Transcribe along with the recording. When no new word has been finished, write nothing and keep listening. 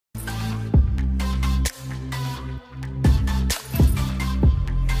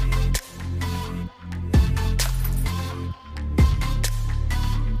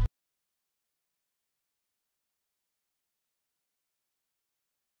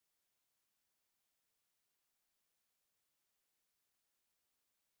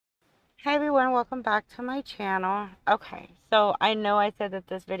Hi everyone, welcome back to my channel. Okay, so I know I said that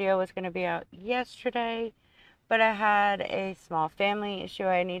this video was going to be out yesterday, but I had a small family issue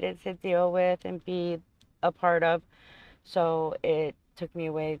I needed to deal with and be a part of, so it took me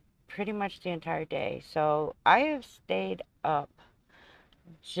away pretty much the entire day. So I have stayed up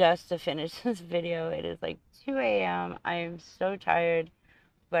just to finish this video. It is like 2 a.m. I am so tired,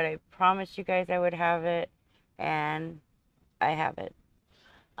 but I promised you guys I would have it, and I have it.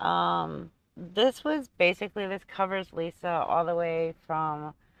 This covers Lisa all the way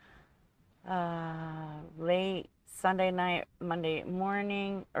from late Sunday night, Monday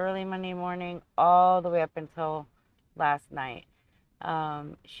morning, early Monday morning, all the way up until last night.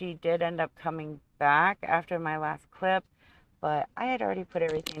 She did end up coming back after my last clip, but I had already put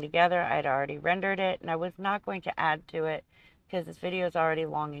everything together. I had already rendered it, and I was not going to add to it because this video is already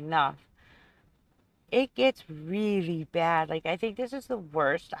long enough. It gets really bad. Like, I think this is the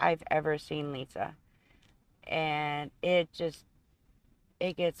worst I've ever seen Lisa. And it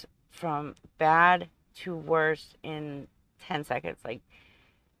gets from bad to worse in 10 seconds. Like,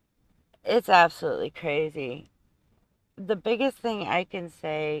 it's absolutely crazy. The biggest thing I can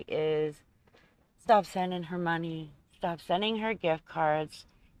say is stop sending her money. Stop sending her gift cards.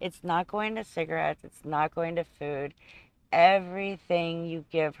 It's not going to cigarettes. It's not going to food. Everything you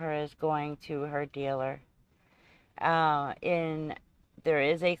give her is going to her dealer. In There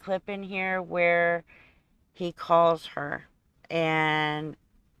is a clip in here where he calls her, and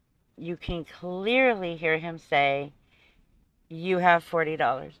you can clearly hear him say, "You have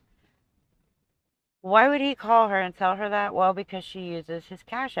 $40." Why would he call her and tell her that? Well, because she uses his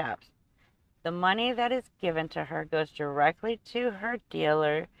cash apps. The money that is given to her goes directly to her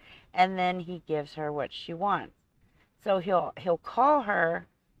dealer, and then he gives her what she wants. So he'll call her,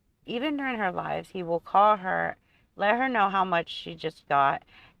 even during her lives, he will call her, let her know how much she just got,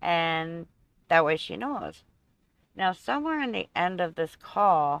 and that way she knows. Now, somewhere in the end of this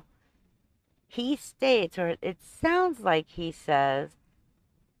call, he states, or it sounds like he says,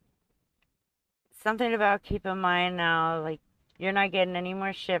 something about keep in mind now, like, you're not getting any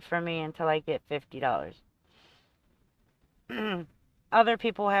more shit from me until I get $50. Other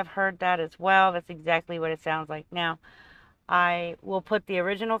people have heard that as well. That's exactly what it sounds like. Now, I will put the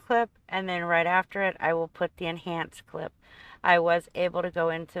original clip, and then right after it, I will put the enhanced clip. I was able to go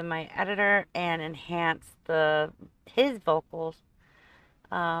into my editor and enhance his vocals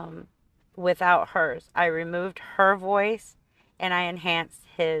um, without hers. I removed her voice and I enhanced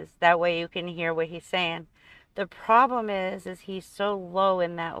his. That way you can hear what he's saying. The problem is he's so low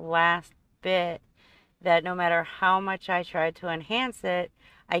in that last bit that no matter how much I try to enhance it,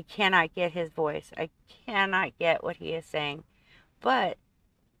 I cannot get his voice. I cannot get what he is saying. But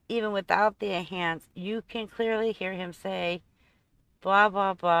even without the enhance, you can clearly hear him say, blah,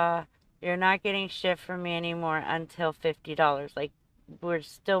 blah, blah. You're not getting shit from me anymore until $50. Like, we're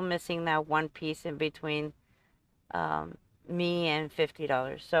still missing that one piece in between me and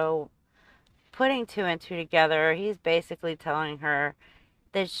 $50. So, putting two and two together, he's basically telling her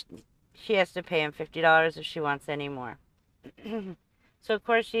that she has to pay him $50 if she wants any more. So, of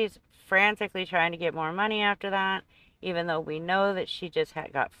course, she's frantically trying to get more money after that, even though we know that she just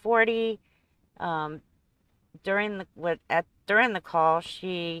got 40. Um, during the call,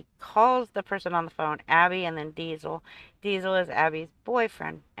 she calls the person on the phone Abby and then Diesel. Diesel is Abby's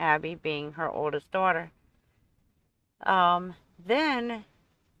boyfriend, Abby being her oldest daughter. Then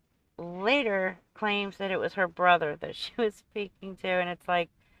later claims that it was her brother that she was speaking to, and it's like,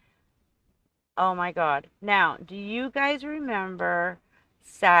 oh my God. Now, do you guys remember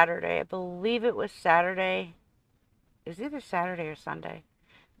Saturday? I believe it was Saturday. It was either Saturday or Sunday.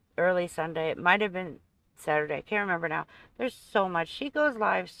 Early Sunday. It might have been Saturday. I can't remember now. There's so much. She goes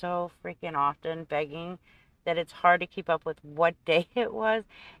live so freaking often begging that it's hard to keep up with what day it was.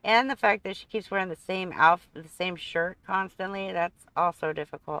 And the fact that she keeps wearing the same outfit, the same shirt constantly, that's also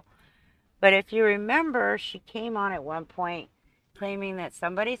difficult. But if you remember, she came on at one point claiming that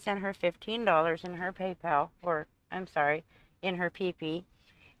somebody sent her $15 in her PayPal, or I'm sorry, in her PP,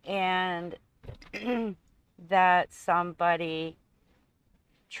 and that somebody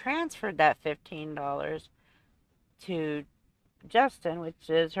transferred that $15 to Justin, which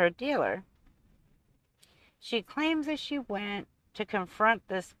is her dealer. She claims that she went to confront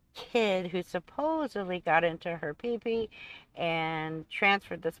this kid who supposedly got into her PP and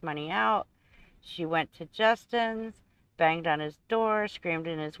transferred this money out. She went to Justin's, banged on his door, screamed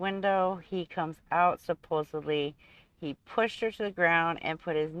in his window. He comes out, supposedly. He pushed her to the ground and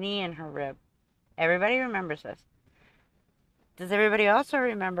put his knee in her rib. Everybody remembers this. Does everybody also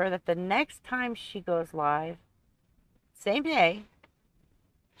remember that the next time she goes live, same day,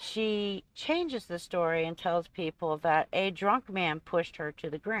 she changes the story and tells people that a drunk man pushed her to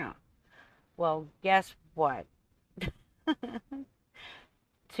the ground. Well, guess what?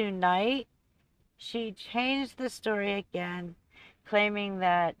 Tonight, she changed the story again, claiming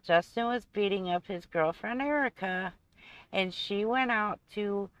that Justin was beating up his girlfriend Erica, and she went out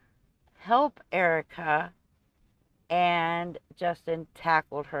to help Erica, and Justin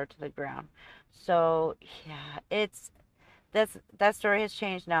tackled her to the ground. So, yeah, that story has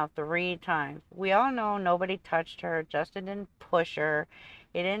changed now 3 times. We all know nobody touched her. Justin didn't push her.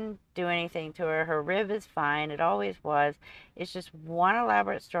 He didn't do anything to her. Her rib is fine. It always was. It's just one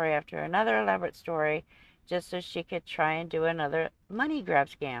elaborate story after another elaborate story, just so she could try and do another money grab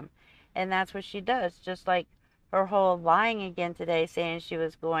scam. And that's what she does. Just like her whole lying again today, saying she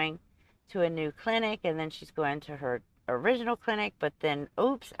was going to a new clinic and then she's going to her original clinic, but then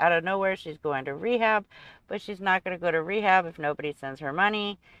oops, out of nowhere she's going to rehab, but she's not going to go to rehab if nobody sends her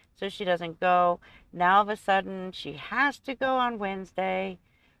money, so she doesn't go. Now all of a sudden she has to go on Wednesday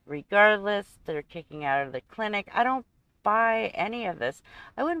regardless. They're kicking out of the clinic. I don't buy any of this.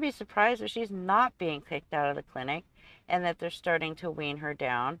 I wouldn't be surprised if she's not being kicked out of the clinic and that they're starting to wean her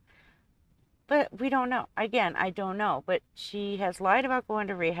down, but we don't know. Again, I don't know. But she has lied about going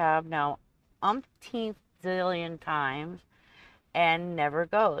to rehab now umpteenth zillion times and never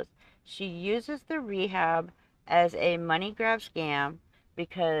goes. She uses the rehab as a money grab scam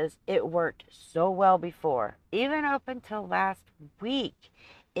because it worked so well before. Even up until last week,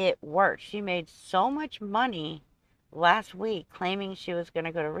 it worked. She made so much money last week claiming she was going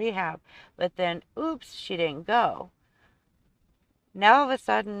to go to rehab, but then oops, she didn't go. Now all of a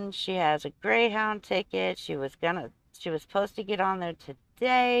sudden she has a Greyhound ticket. She was supposed to get on there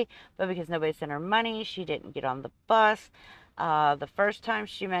today, but because nobody sent her money, she didn't get on the bus. The first time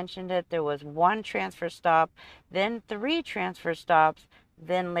she mentioned it, there was 1 transfer stop, then 3 transfer stops,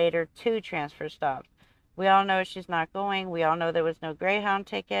 then later 2 transfer stops. We all know she's not going. We all know there was no Greyhound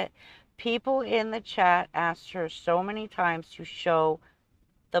ticket. People in the chat asked her so many times to show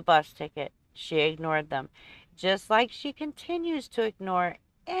the bus ticket. She ignored them. Just like she continues to ignore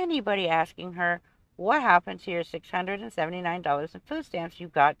anybody asking her what happened to your $679 in food stamps you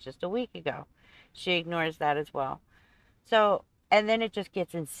got just a week ago. She ignores that as well. So, and then it just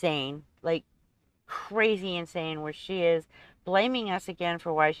gets insane, like crazy insane, where she is blaming us again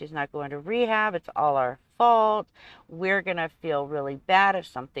for why she's not going to rehab. It's all our fault. We're going to feel really bad if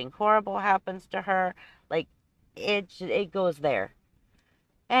something horrible happens to her. Like, it goes there.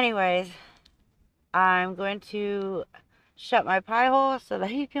 Anyways, I'm going to shut my pie hole so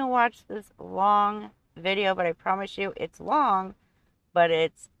that you can watch this long video, but I promise you it's long, but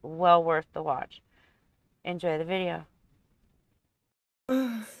it's well worth the watch. Enjoy the video.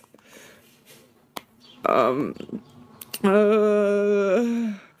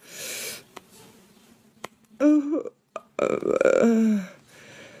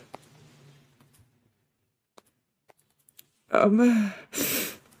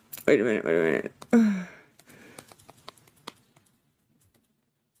 Wait a minute.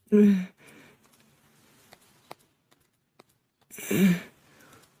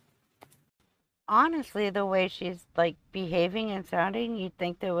 Honestly, the way she's like behaving and sounding, you'd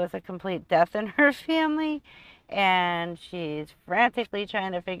think there was a complete death in her family and she's frantically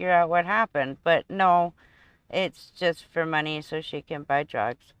trying to figure out what happened. But no, it's just for money so she can buy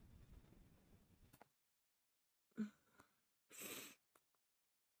drugs.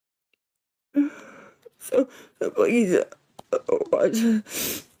 So please, watch.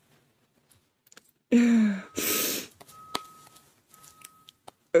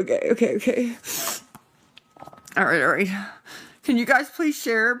 Okay. All right. Can you guys please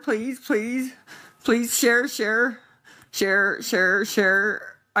share? Please share.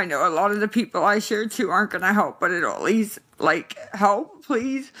 I know a lot of the people I share to aren't gonna help, but it'll at least like help,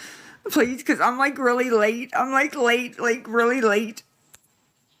 please, because I'm like really late. I'm like really late.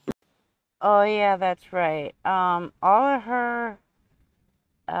 Oh yeah, that's right. All of her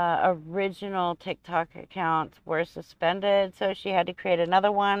original TikTok accounts were suspended, so she had to create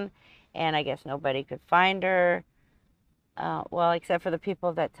another one, and I guess nobody could find her. Well, except for the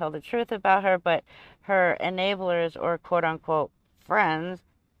people that tell the truth about her, but her enablers or quote-unquote friends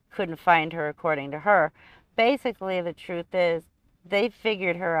couldn't find her according to her. Basically, the truth is they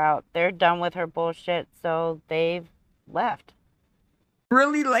figured her out. They're done with her bullshit, so they've left.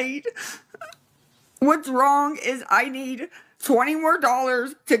 Really late. What's wrong is I need $20 more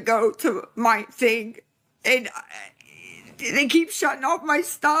to go to my thing, and they keep shutting off my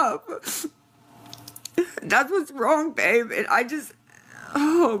stuff. That's what's wrong, babe. And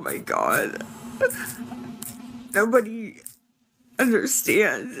oh my God. Nobody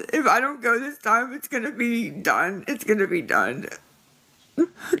understands. If I don't go this time, it's gonna be done. It's gonna be done.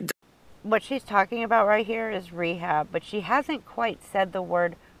 What she's talking about right here is rehab, but she hasn't quite said the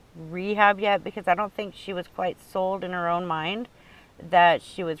word rehab yet because I don't think she was quite sold in her own mind that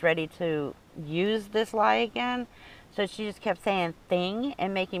she was ready to use this lie again. So she just kept saying thing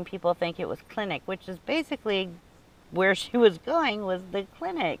and making people think it was clinic, which is basically where she was going, was the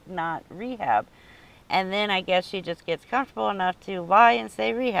clinic, not rehab. And then I guess she just gets comfortable enough to lie and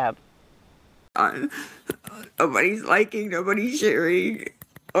say rehab. Nobody's liking, nobody's sharing.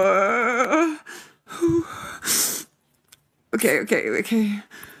 Uh, okay.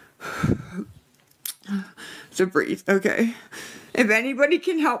 So breathe, okay. If anybody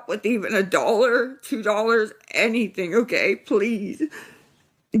can help with even $1, $2, anything, okay, please.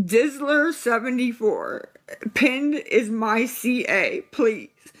 Dizzler74. Pinned is my CA, please.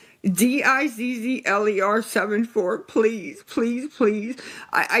 DIZZLER74, please.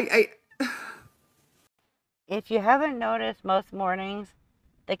 I If you haven't noticed, most mornings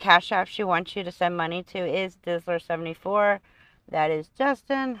the Cash App she wants you to send money to is Dizzler74. That is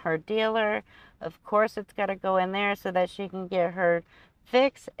Justin, her dealer. Of course, it's got to go in there so that she can get her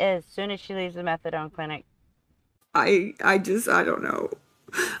fix as soon as she leaves the methadone clinic. I don't know.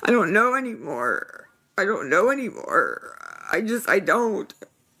 I don't know anymore. I don't.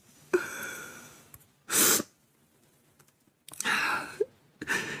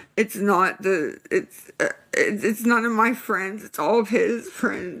 It's not it's none of my friends. It's all of his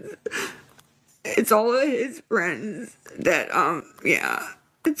friends. It's all of his friends that yeah.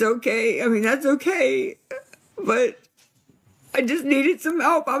 It's okay. I mean, that's okay. But I just needed some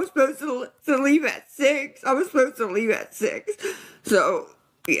help. I was supposed to leave at 6. So,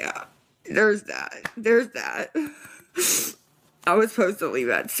 yeah. There's that. I was supposed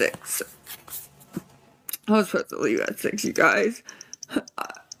to leave at 6. You guys.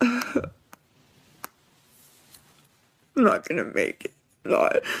 I'm not gonna make it.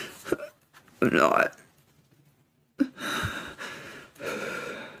 I'm not.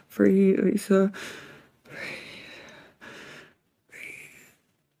 Breathe, Lisa. Breathe.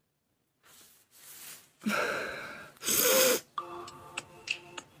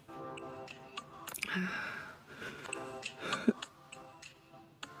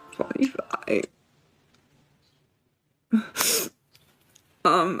 25.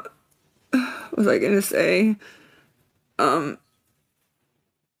 What was I gonna say?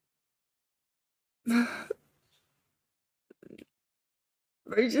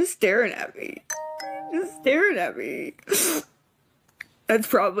 Are you just staring at me? That's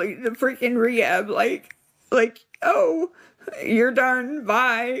probably the freaking rehab. Like, oh, you're done.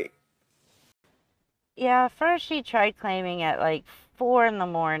 Bye. Yeah, first she tried claiming at like 4 in the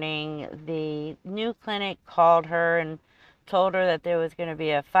morning. The new clinic called her and told her that there was going to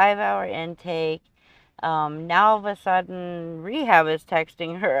be a 5-hour intake. Now all of a sudden, rehab is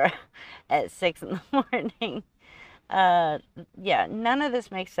texting her at 6 in the morning. Uh, yeah, none of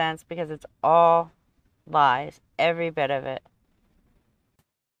this makes sense because it's all lies, every bit of it.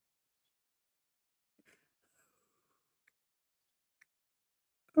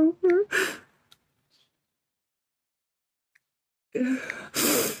 Over.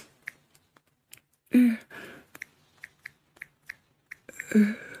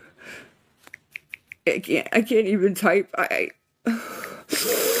 I can't even type.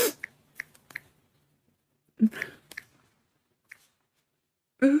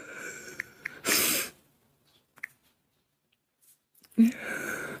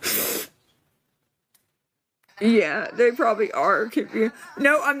 Yeah, they probably are confused.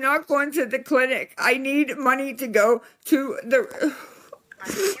 No, I'm not going to the clinic. I need money to go to the.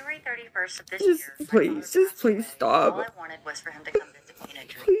 On January 31st of this Just year, my please, father just passed away. please stop. All I wanted was for him to come visit me in a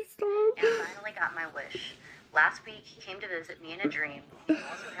dream. Please stop. And I finally got my wish. Last week, he came to visit me in a dream. He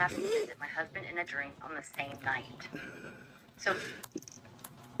also happened to visit my husband in a dream on the same night. So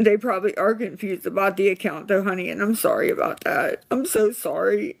They probably are confused about the account, though, honey, and I'm sorry about that. I'm so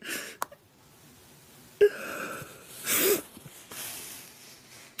sorry.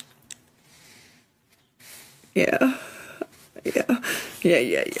 Yeah.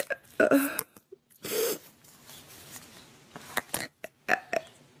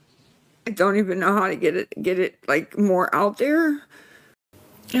 I don't even know how to get it like more out there.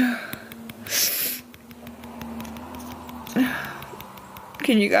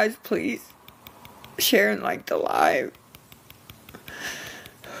 Can you guys please share and like the live?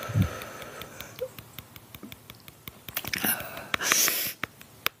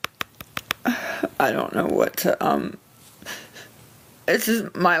 I don't know what to this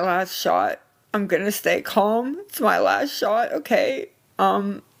is my last shot. I'm gonna stay calm. It's my last shot, okay?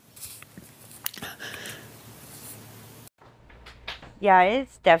 Yeah,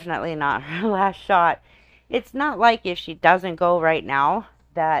 it's definitely not her last shot. It's not like if she doesn't go right now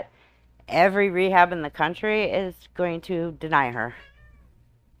that every rehab in the country is going to deny her.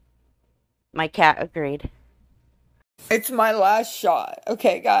 My cat agreed. It's my last shot,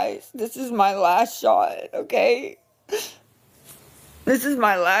 okay, guys? This is my last shot, okay? This is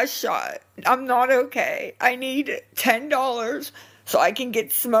my last shot. I'm not okay. I need $10 so I can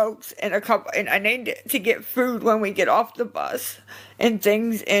get smokes and and I need to get food when we get off the bus and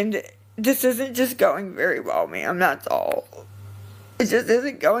things, and this isn't just going very well, ma'am, that's all. It just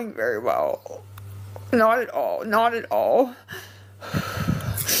isn't going very well. Not at all. Not at all.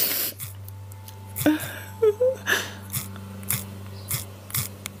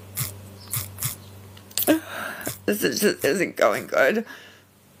 Just isn't going good.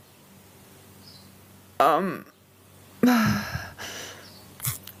 I'm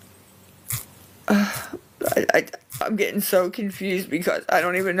getting so confused because I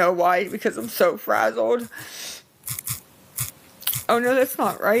don't even know why, because I'm so frazzled. Oh no, that's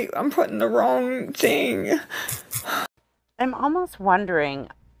not right. I'm putting the wrong thing. I'm almost wondering,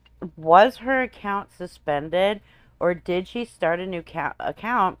 was her account suspended or did she start a new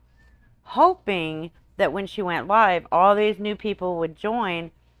account hoping that when she went live, all these new people would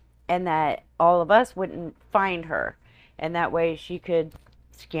join and that all of us wouldn't find her. And that way she could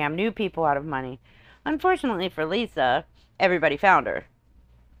scam new people out of money. Unfortunately for Lisa, everybody found her.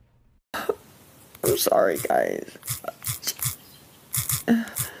 I'm sorry, guys.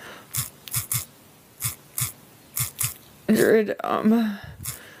 Hundred,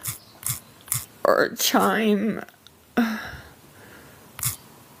 or chime.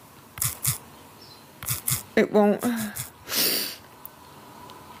 It won't.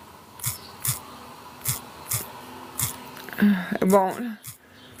 It won't.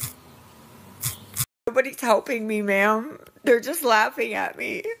 Nobody's helping me, ma'am. They're just laughing at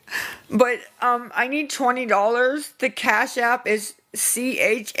me. But I need $20. The Cash App is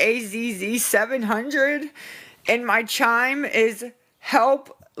CHAZZ 700, and my chime is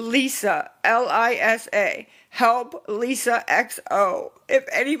Help Lisa, LISA. Help Lisa XO. If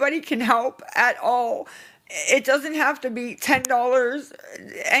anybody can help at all, it doesn't have to be $10.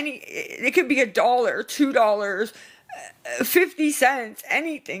 It could be $1, $2, 50 cents,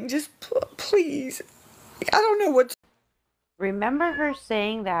 anything. Just please. I don't know what. Remember her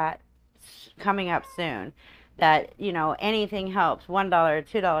saying that coming up soon, that, you know, anything helps. $1,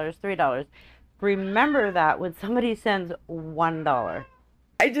 $2, $3. Remember that when somebody sends $1.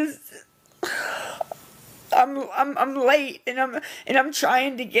 I just I'm late and I'm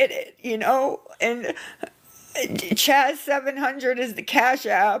trying to get it, you know, and Chaz 700 is the Cash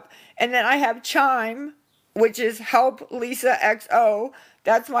App, and then I have Chime, which is Help Lisa XO.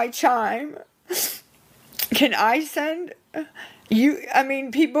 That's my Chime. Can I send you? I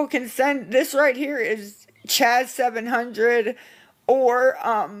mean, people can send this right here is Chaz 700, or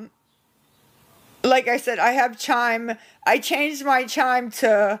like I said, I have Chime. I changed my Chime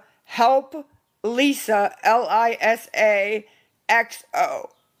to Help Lisa, LISA XO.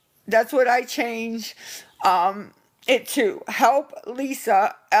 That's what I changed it to. Help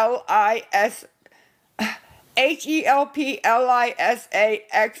Lisa, LIS HELPLISAXO.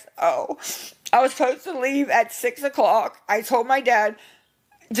 I was supposed to leave at 6 o'clock. I told my dad,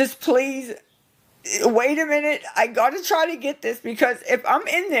 just please wait a minute. I gotta try to get this, because if I'm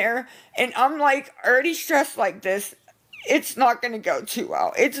in there and I'm like already stressed like this, it's not gonna go too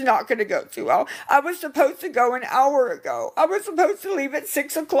well. It's not gonna go too well. I was supposed to go an hour ago. I was supposed to leave at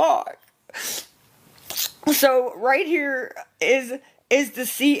 6 o'clock. So right here is the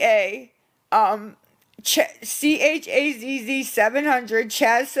CA. CHAZZ 700,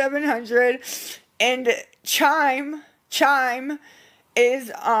 Chaz 700, and Chime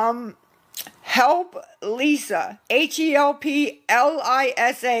is Help Lisa, HELPLISA.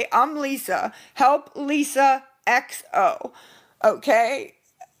 I'm Lisa. Help Lisa XO. Okay?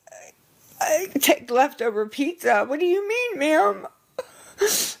 I take leftover pizza. What do you mean, ma'am?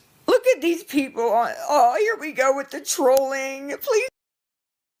 Look at these people. Oh, here we go with the trolling. Please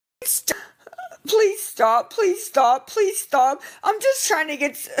stop. Please stop. Please stop. Please stop. I'm just trying to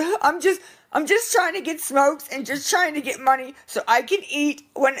get smokes and just trying to get money so I can eat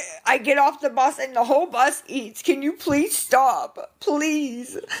when I get off the bus and the whole bus eats. Can you please stop?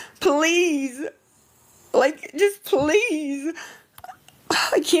 Please. Please. Like, just please.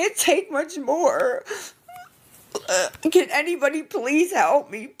 I can't take much more. Can anybody please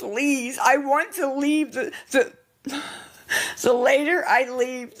help me? Please. I want to leave the So later I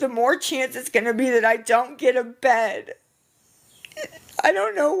leave, the more chance it's going to be that I don't get a bed. I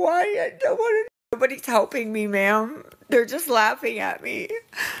don't know why. I don't want to. Nobody's helping me, ma'am. They're just laughing at me.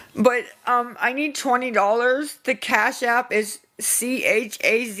 But I need $20. The Cash App is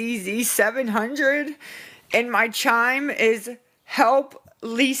CHAZZ 700, and my chime is Help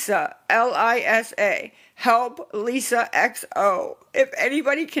Lisa LISA. Help Lisa XO. If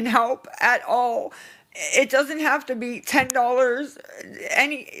anybody can help at all, it doesn't have to be $10.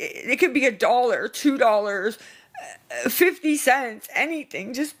 It could be $1, $2, 50 cents,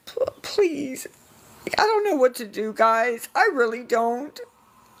 anything. Just please. I don't know what to do, guys. I really don't.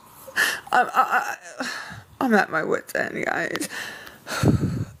 I'm at my wit's end, guys.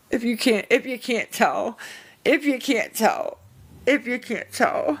 If you can't tell, if you can't tell,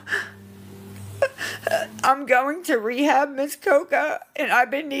 I'm going to rehab, Miss Coca, and I've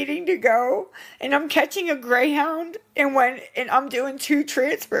been needing to go, and I'm catching a Greyhound, and I'm doing 2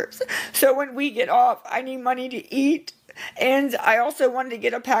 transfers. So when we get off, I need money to eat, and I also wanted to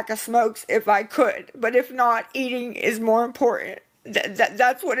get a pack of smokes if I could, but if not, eating is more important.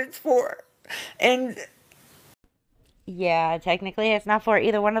 That's what it's for. And Yeah, technically it's not for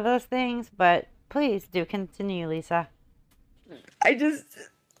either one of those things, but please do continue, Lisa. I just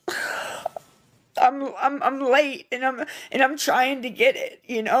I'm late, and I'm trying to get it,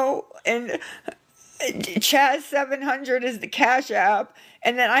 and Chaz 700 is the Cash App,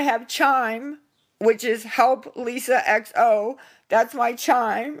 and then I have Chime, which is Help Lisa XO. That's my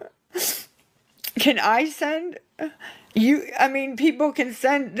Chime. Can I send you? I mean, people can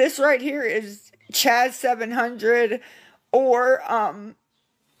send this right here is Chaz 700, or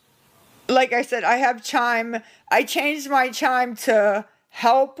like I said, I have Chime. I changed my Chime to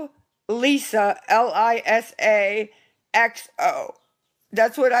Help Lisa LISA XO.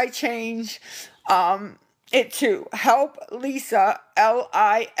 That's what I changed it to. Help Lisa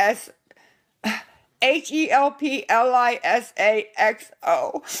LISA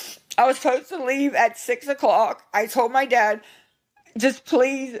HELPLISAXO. I was supposed to leave at 6 o'clock. I told my dad, just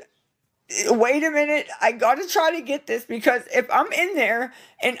please wait a minute. I gotta try to get this, because if I'm in there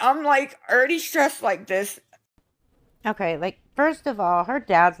and I'm like already stressed like this. Okay, like, first of all, her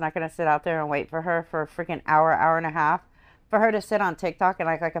dad's not going to sit out there and wait for her for a freaking hour, hour and a half for her to sit on TikTok and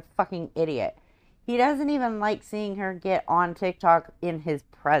act like a fucking idiot. He doesn't even like seeing her get on TikTok in his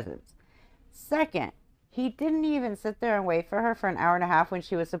presence. Second, he didn't even sit there and wait for her for an hour and a half when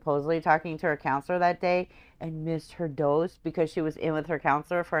she was supposedly talking to her counselor that day and missed her dose because she was in with her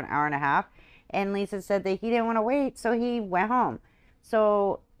counselor for an hour and a half. And Lisa said that he didn't want to wait, so he went home.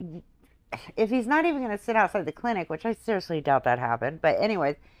 So if he's not even going to sit outside the clinic, which I seriously doubt that happened, but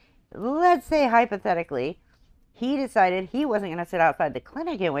anyways, let's say hypothetically, he decided he wasn't going to sit outside the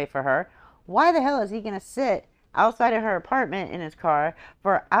clinic and wait for her. Why the hell is he going to sit outside of her apartment in his car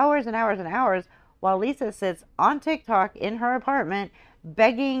for hours and hours and hours while Lisa sits on TikTok in her apartment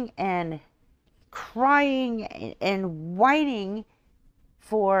begging and crying and whining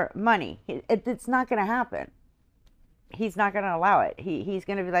for money? It's not going to happen. He's not going to allow it. He's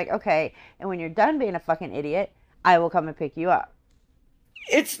going to be like, okay, and when you're done being a fucking idiot, I will come and pick you up.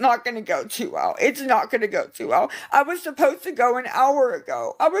 It's not going to go too well. It's not going to go too well. I was supposed to go an hour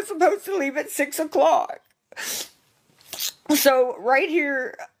ago. I was supposed to leave at 6 o'clock. So right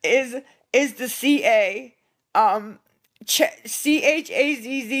here is the CA, CHAZZ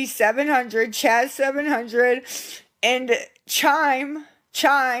 700, Chaz 700, and Chime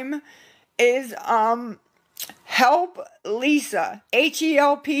is Help Lisa,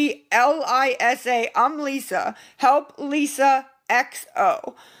 HELPLISA. I'm Lisa. Help Lisa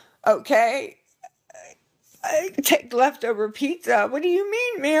XO. Okay? I take leftover pizza. What do you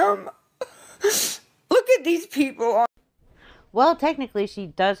mean, ma'am? Look at these people. Well, technically, she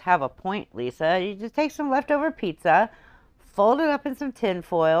does have a point, Lisa. You just take some leftover pizza, fold it up in some tin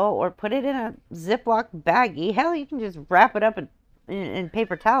foil, or put it in a Ziploc baggie. Hell, you can just wrap it up in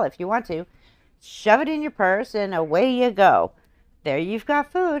paper towel if you want to. Shove it in your purse, and away you go. There you've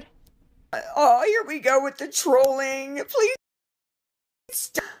got food. Oh, here we go with the trolling. Please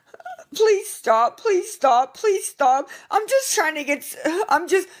stop. Please stop. Please stop. Please stop. I'm just trying to get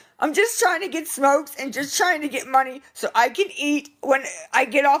smokes and just trying to get money so I can eat when I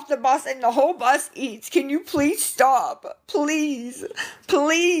get off the bus and the whole bus eats. Can you please stop? Please.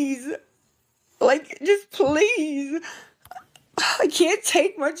 Please. Like, just please. I can't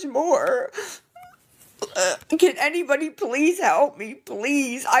take much more. Can anybody please help me?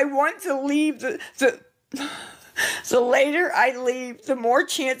 Please. I want to leave So later I leave, the more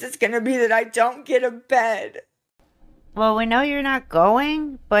chance it's going to be that I don't get a bed. Well, we know you're not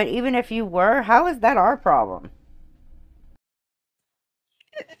going, but even if you were, how is that our problem?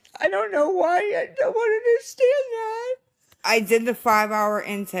 I don't know why. I don't understand that. I did the 5-hour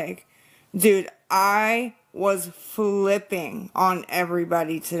intake. Dude, I was flipping on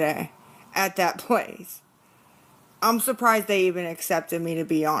everybody today at that place. I'm surprised they even accepted me, to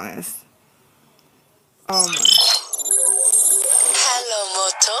be honest. Oh my. Hello,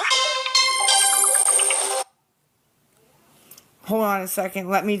 Moto. Hold on a second.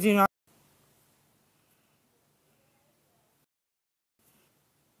 Let me do not.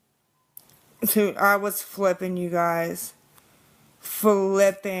 Dude, I was flipping, you guys.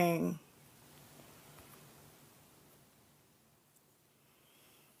 Flipping.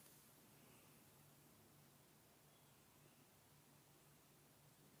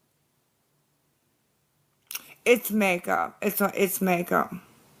 It's makeup. It's makeup.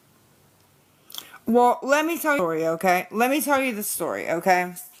 Well, let me tell you the story, okay? Let me tell you the story,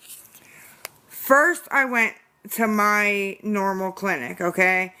 okay? First, I went to my normal clinic,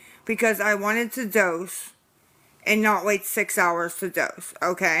 okay? Because I wanted to dose and not wait 6 hours to dose,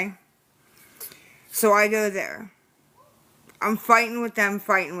 okay? So I go there. I'm fighting with them,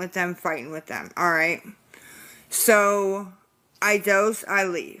 alright? So I dose, I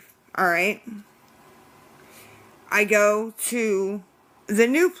leave, alright? I go to the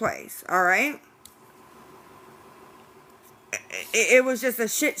new place, alright? It was just a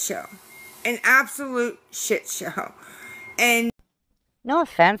shit show. An absolute shit show. And No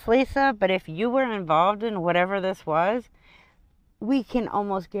offense, Lisa, but if you were involved in whatever this was, we can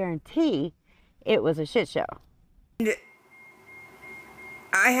almost guarantee it was a shit show.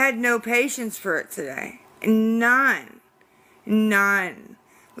 I had no patience for it today. None. None.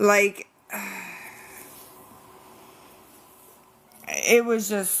 Like, it was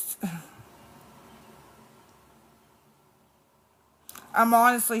just... I'm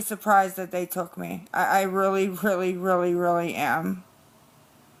honestly surprised that they took me. I really, really, really, really am.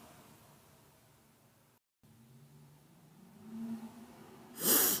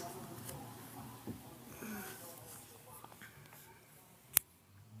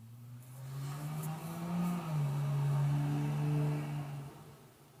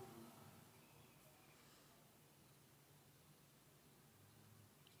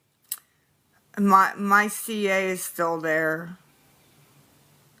 My CA is still there.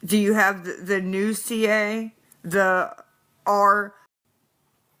 Do you have the new CA? The R...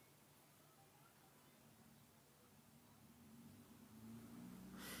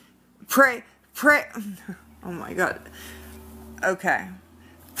 Pray... Oh my God. Okay.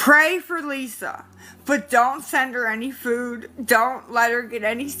 Pray for Lisa, but don't send her any food. Don't let her get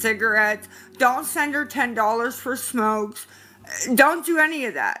any cigarettes. Don't send her $10 for smokes. Don't do any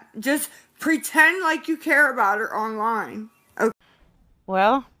of that. Just pretend like you care about her online. Okay.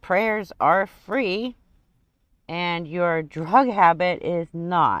 Well, prayers are free, and your drug habit is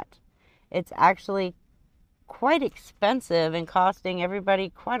not. It's actually quite expensive and costing everybody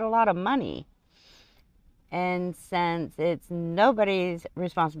quite a lot of money. And since it's nobody's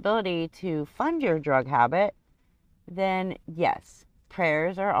responsibility to fund your drug habit, then yes,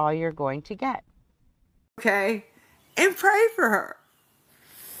 prayers are all you're going to get. Okay? And pray for her.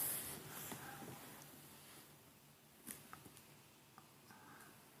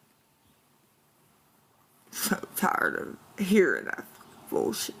 So tired of hearing that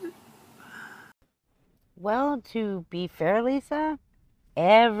bullshit. Well, to be fair, Lisa,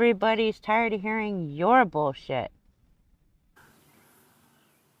 everybody's tired of hearing your bullshit.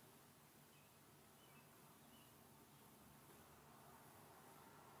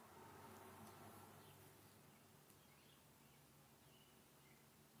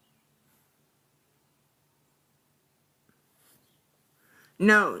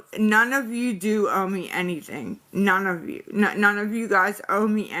 No, none of you do owe me anything. None of you. None of you guys owe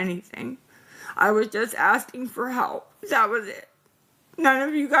me anything. I was just asking for help. That was it. None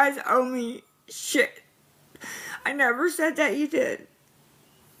of you guys owe me shit. I never said that you did.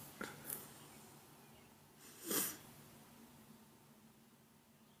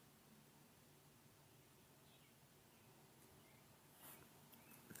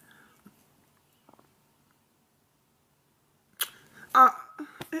 Uh,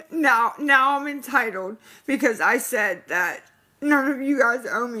 now I'm entitled because I said that none of you guys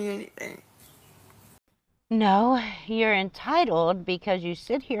owe me anything. No, you're entitled because you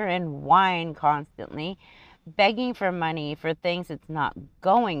sit here and whine constantly, begging for money for things it's not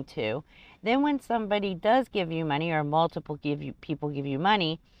going to. Then when somebody does give you money or multiple people give you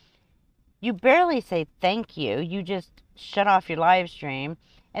money, you barely say thank you. You just shut off your live stream,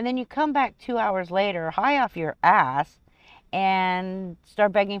 and then you come back 2 hours later, high off your ass, and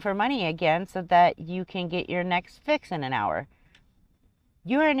start begging for money again so that you can get your next fix in an hour.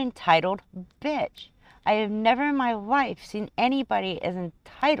 You're an entitled bitch. I have never in my life seen anybody as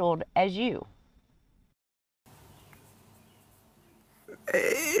entitled as you.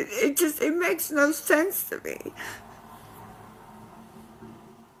 It makes no sense to me.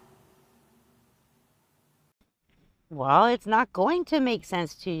 Well, it's not going to make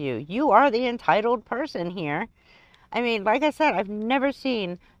sense to you. You are the entitled person here. I mean, like I said, I've never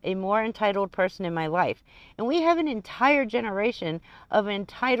seen a more entitled person in my life. And we have an entire generation of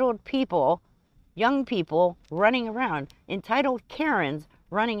entitled people, young people, running around, entitled Karens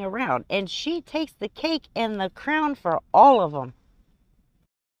running around. And she takes the cake and the crown for all of them.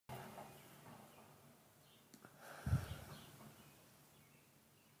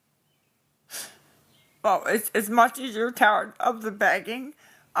 Well, as much as you're tired of the begging,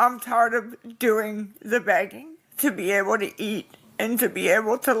 I'm tired of doing the begging to be able to eat and to be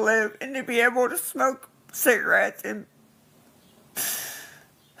able to live and to be able to smoke cigarettes and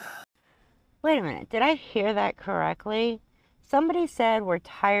Wait a minute, did I hear that correctly? Somebody said we're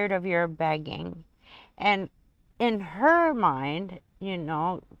tired of your begging. And in her mind,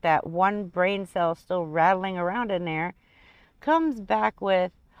 that one brain cell still rattling around in there comes back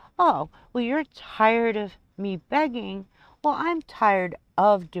with, oh, well, you're tired of me begging. Well, I'm tired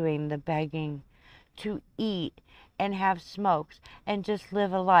of doing the begging to eat and have smokes and just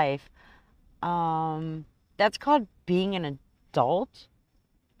live a life. That's called being an adult.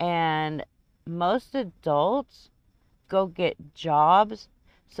 And most adults go get jobs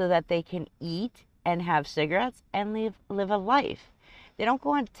so that they can eat and have cigarettes and live a life. They don't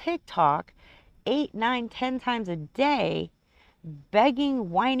go on TikTok 8, 9, 10 times a day begging,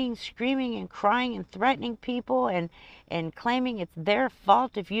 whining, screaming, and crying and threatening people and claiming it's their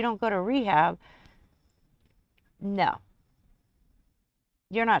fault if you don't go to rehab. No,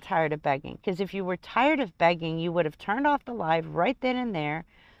 you're not tired of begging. Because if you were tired of begging, you would have turned off the live right then and there,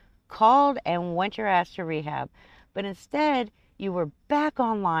 called, and went your ass to rehab. But instead, you were back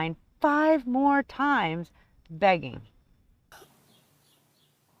online 5 more times begging.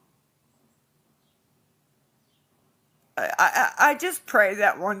 I just pray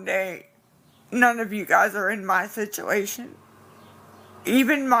that one day none of you guys are in my situation,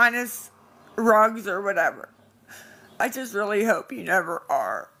 even minus rugs or whatever. I just really hope you never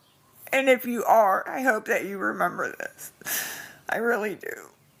are. And if you are, I hope that you remember this. I really do.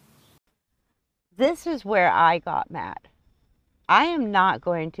 This is where I got mad. I am not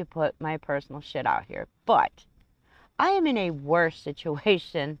going to put my personal shit out here, but I am in a worse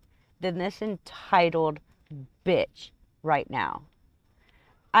situation than this entitled bitch right now.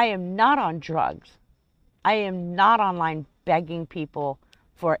 I am not on drugs. I am not online begging people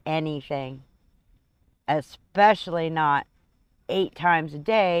for anything, especially not 8 times a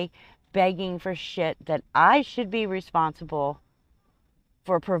day begging for shit that I should be responsible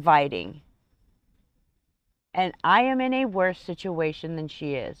for providing. And I am in a worse situation than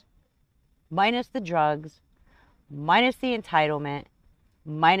she is. Minus the drugs, minus the entitlement,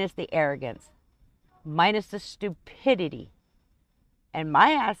 minus the arrogance, minus the stupidity. And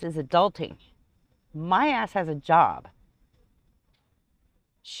my ass is adulting. My ass has a job.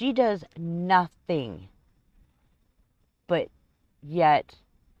 She does nothing. But yet,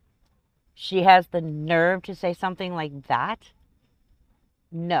 she has the nerve to say something like that?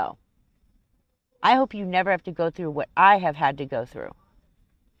 No. I hope you never have to go through what I have had to go through.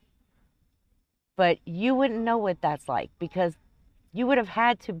 But you wouldn't know what that's like because you would have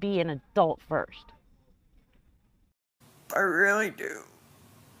had to be an adult first. I really do.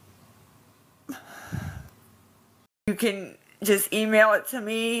 You can just email it to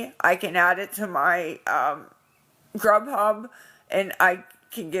me. I can add it to my Grubhub, and I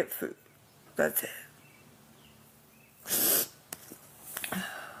can get food. That's it.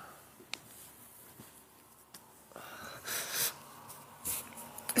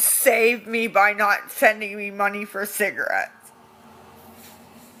 Save me by not sending me money for cigarettes.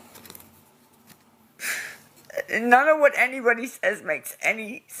 None of what anybody says makes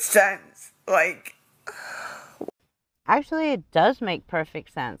any sense. Like, Actually, it does make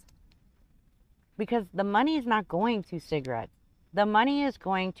perfect sense. Because the money is not going to cigarettes. The money is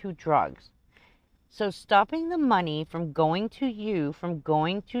going to drugs. So stopping the money from going to you, from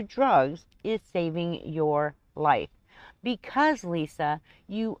going to drugs, is saving your life. Because, Lisa,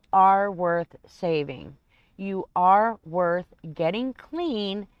 you are worth saving. You are worth getting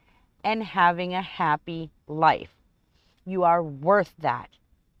clean and having a happy life. You are worth that.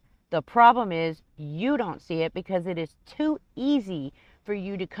 The problem is you don't see it because it is too easy for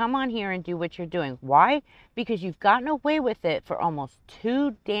you to come on here and do what you're doing. Why? Because you've gotten away with it for almost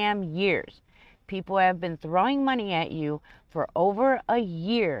 2 damn years. People have been throwing money at you for over a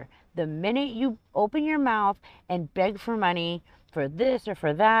year. The minute you open your mouth and beg for money for this or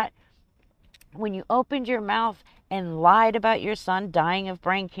for that, when you opened your mouth and lied about your son dying of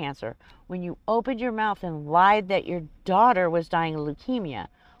brain cancer, when you opened your mouth and lied that your daughter was dying of leukemia,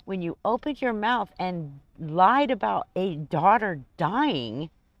 when you opened your mouth and lied about a daughter dying,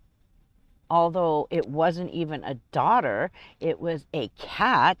 although it wasn't even a daughter, it was a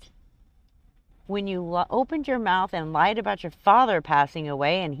cat. When you opened your mouth and lied about your father passing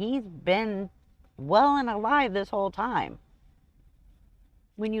away, and he's been well and alive this whole time.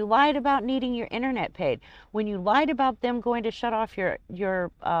 When you lied about needing your internet paid, when you lied about them going to shut off your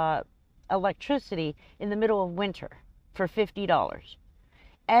electricity in the middle of winter for $50.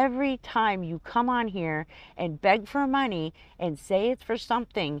 Every time you come on here and beg for money and say it's for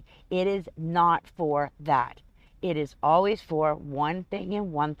something, it is not for that. It is always for one thing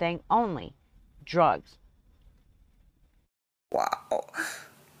and one thing only: drugs. Wow.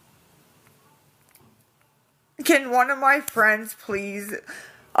 Can one of my friends please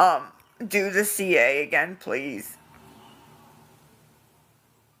do the CA again, please?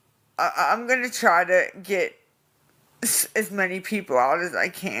 I'm gonna try to get as many people out as I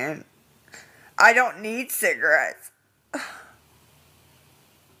can. I don't need cigarettes.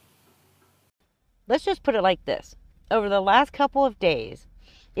 Let's just put it like this. Over the last couple of days,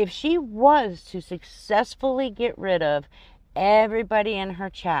 if she was to successfully get rid of everybody in her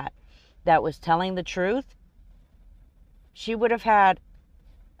chat that was telling the truth, she would have had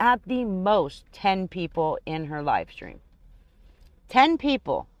at the most 10 people in her live stream. 10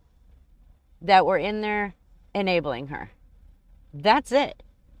 people that were in there enabling her. That's it.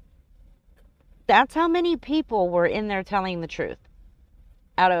 That's how many people were in there telling the truth.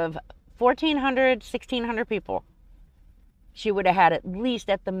 Out of 1,400, 1,600 people, she would have had at least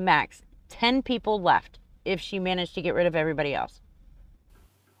at the max 10 people left if she managed to get rid of everybody else.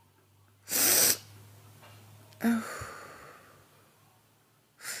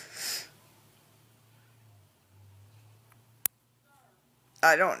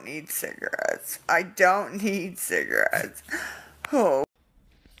 I don't need cigarettes. I don't need cigarettes. Oh.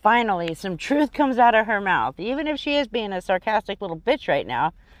 Finally, some truth comes out of her mouth. Even if she is being a sarcastic little bitch right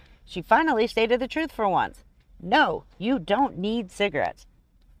now, she finally stated the truth for once. No, you don't need cigarettes.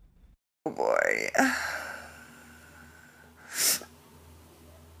 Oh boy.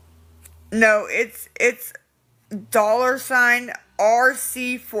 No, it's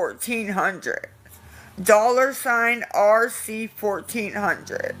 $RC1400.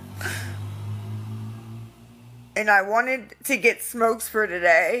 $RC1400. And I wanted to get smokes for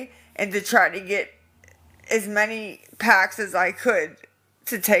today and to try to get as many packs as I could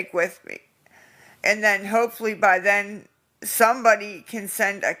to take with me. And then hopefully by then somebody can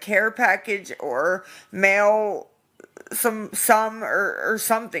send a care package or mail some or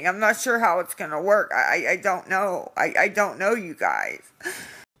something. I'm not sure how it's going to work. I don't know. I don't know, you guys.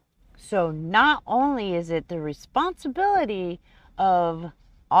 So not only is it the responsibility of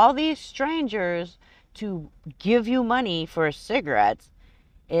all these strangers to give you money for cigarettes,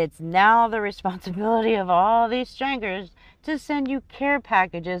 it's now the responsibility of all these strangers to send you care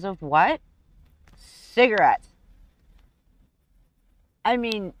packages of what? Cigarettes. I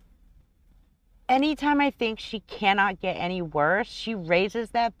mean, anytime I think she cannot get any worse, she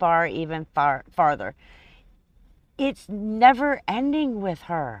raises that bar even farther. It's never ending with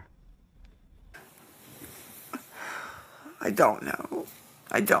her. I don't know.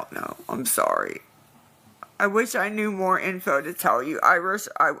 I'm sorry. I wish I knew more info to tell you.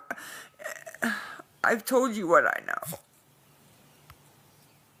 I've told you what I know.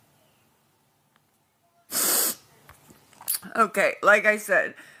 Okay, like I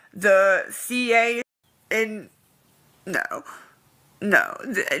said, the CA and no,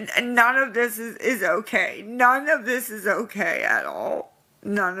 none of this is okay. None of this is okay at all.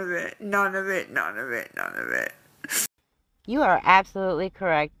 None of it. You are absolutely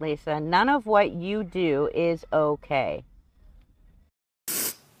correct, Lisa. None of what you do is okay.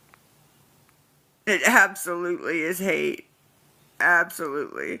 It absolutely is hate.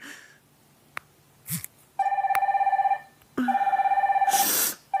 Absolutely.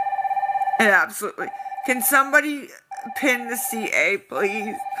 It absolutely. Can somebody pin the CA,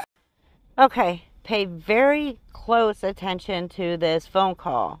 please? Okay, pay very close attention to this phone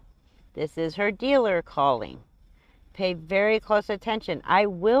call. This is her dealer calling. Pay very close attention. I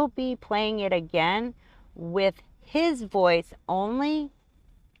will be playing it again with his voice only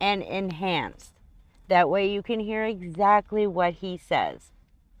and enhanced. That way you can hear exactly what he says.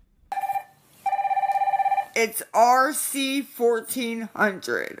 It's RC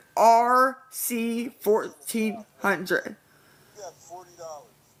 1400. RC 1400. You got $40.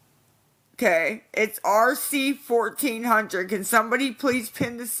 Okay, it's RC 1400. Can somebody please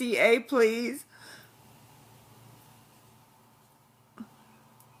pin the CA, please?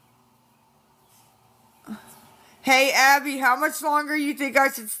 Hey, Abby, how much longer you think I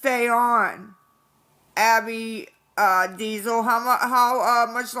should stay on? Abby, Diesel, how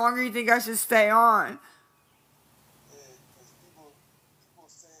much longer you think I should stay on? Yeah, because people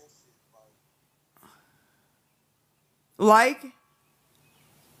saying shit Like? yeah,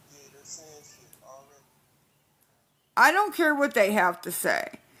 they're saying shit already. I don't care what they have to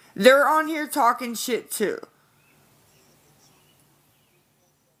say. They're on here talking shit too.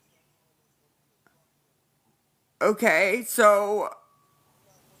 Okay, so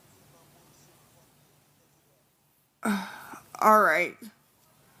all right.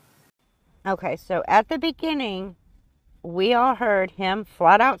 Okay, so at the beginning, we all heard him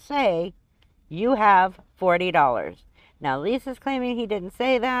flat out say, "You have $40." Now, Lisa's claiming he didn't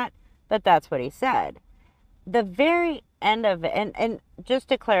say that, but that's what he said. The very end of it, and just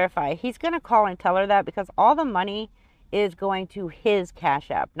to clarify, he's going to call and tell her that because all the money is going to his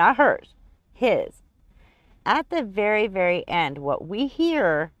Cash App, not hers, his. At the very, very end, what we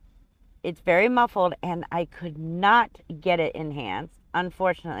hear, it's very muffled, and I could not get it enhanced.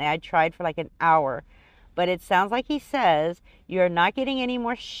 Unfortunately, I tried for like an hour, but it sounds like he says, "You're not getting any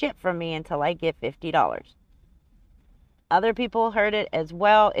more shit from me until I get $50. Other people heard it as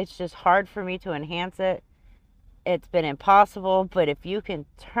well. It's just hard for me to enhance it. It's been impossible, but if you can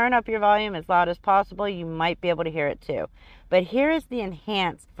turn up your volume as loud as possible, you might be able to hear it too. But here is the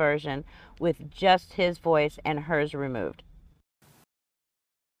enhanced version with just his voice and hers removed.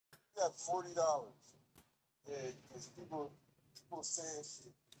 You got $40. Yeah, because people saying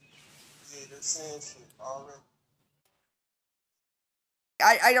shit. Yeah, they're saying shit already.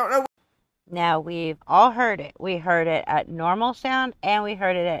 I don't know. Now, we've all heard it. We heard it at normal sound and we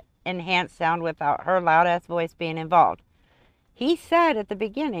heard it at enhanced sound without her loud ass voice being involved. He said at the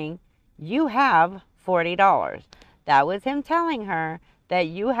beginning, "You have $40. That was him telling her that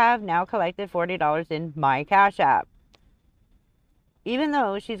you have now collected $40 in my Cash App. Even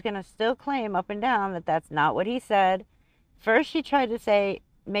though she's going to still claim up and down that that's not what he said. First, she tried to say,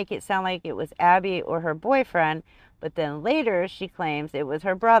 make it sound like it was Abby or her boyfriend, but then later she claims it was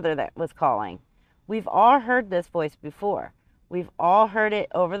her brother that was calling. We've all heard this voice before. We've all heard it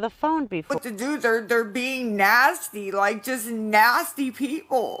over the phone before. What to do? They're being nasty, like just nasty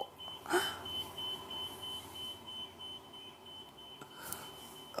people.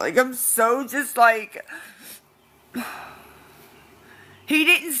 Like I'm so just like. He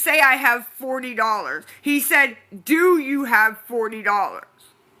didn't say I have $40. He said, "Do you have $40?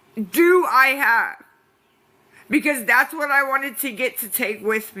 Do I have?" Because that's what I wanted to get to take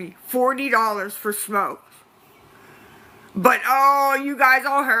with me. $40 for smokes. But oh, you guys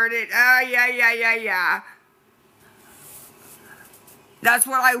all heard it. Yeah. That's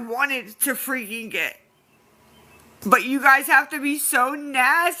what I wanted to freaking get. But you guys have to be so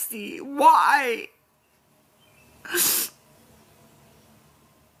nasty. Why?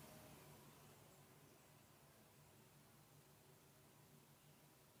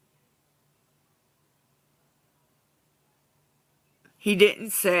 He didn't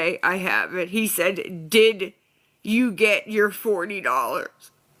say I have it. He said, "Did you get your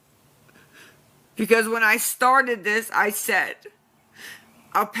 $40? Because when I started this, I said,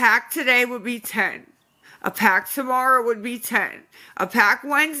 a pack today would be 10. A pack tomorrow would be 10. A pack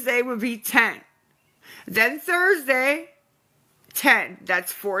Wednesday would be 10. Then Thursday, 10.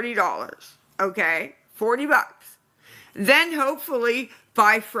 That's $40. Okay? $40. Then hopefully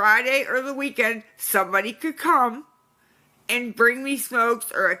by Friday or the weekend, somebody could come and bring me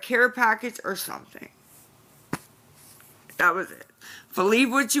smokes or a care package or something." That was it.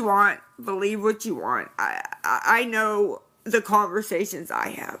 Believe what you want. Believe what you want. I know the conversations I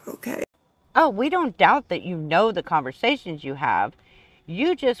have, okay? Oh, we don't doubt that you know the conversations you have.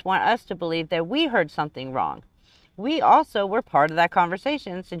 You just want us to believe that we heard something wrong. We also were part of that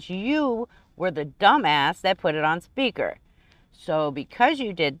conversation since you were the dumbass that put it on speaker. So because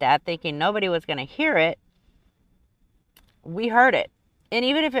you did that, thinking nobody was going to hear it, we heard it. And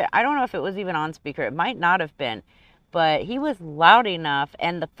even if I don't know if it was even on speaker, it might not have been, but he was loud enough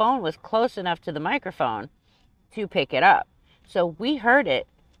and the phone was close enough to the microphone to pick it up. So we heard it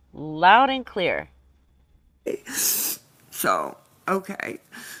loud and clear. So, okay.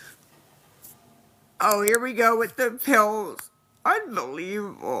 Oh, here we go with the pills.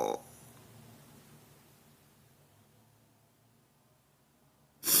 Unbelievable.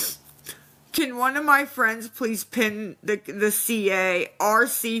 Can one of my friends please pin the CA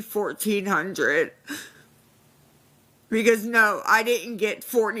RC 1400? Because no, I didn't get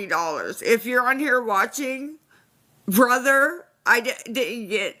 $40. If you're on here watching, brother, I didn't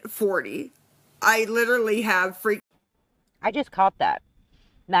get 40. I literally have free. I just caught that.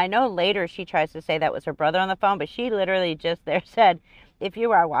 Now, I know later she tries to say that was her brother on the phone, but she literally just there said, if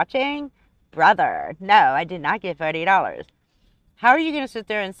you are watching, brother. No, I did not get $40. How are you going to sit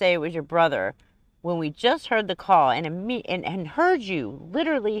there and say it was your brother when we just heard the call and heard you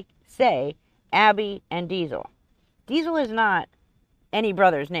literally say Abby and Diesel? Diesel is not any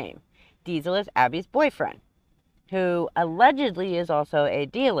brother's name. Diesel is Abby's boyfriend, who allegedly is also a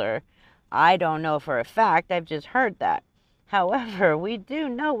dealer. I don't know for a fact. I've just heard that. However, we do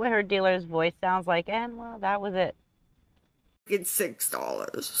know what her dealer's voice sounds like, and, well, that was it. It's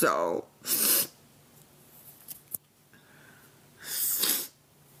 $6, so.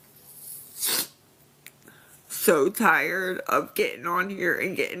 So tired of getting on here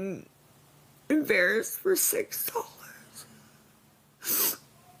and getting embarrassed for $6.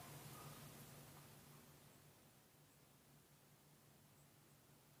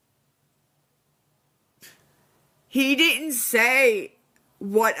 He didn't say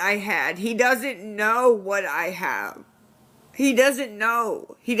what I had. He doesn't know what I have. He doesn't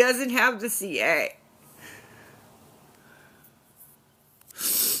know. He doesn't have the CA.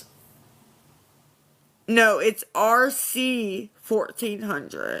 No, it's RC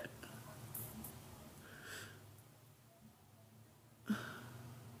 1400.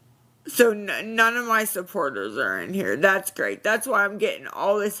 So none of my supporters are in here. That's great. That's why I'm getting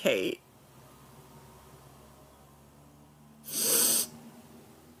all this hate.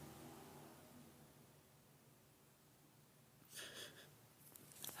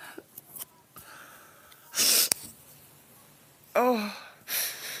 Oh,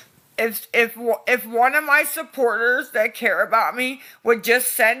 if one of my supporters that care about me would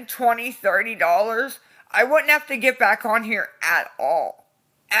just send $20-$30, I wouldn't have to get back on here at all.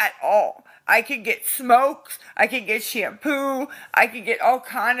 At all. I could get smokes, I could get shampoo, I could get all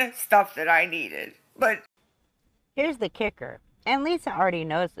kind of stuff that I needed. But here's the kicker, and Lisa already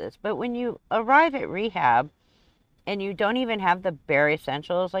knows this, but when you arrive at rehab and you don't even have the bare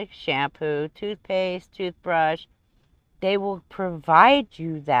essentials like shampoo, toothpaste, toothbrush, they will provide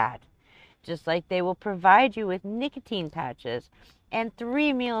you that. Just like they will provide you with nicotine patches and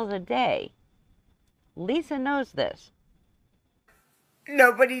 3 meals a day. Lisa knows this.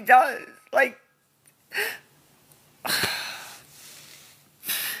 nobody does. Like,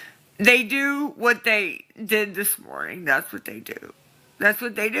 they do what they did this morning. That's what they do. That's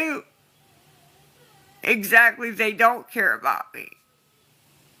what they do. Exactly. They don't care about me.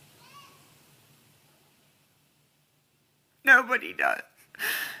 Nobody does.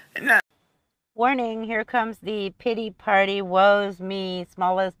 No. Warning, here comes the pity party, woe's me,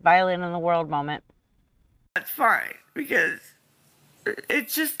 smallest violin in the world moment. That's fine, because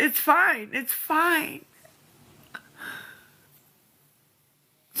it's fine. It's fine.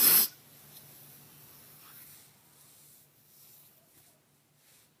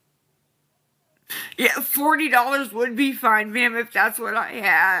 Yeah, $40 would be fine, ma'am, if that's what I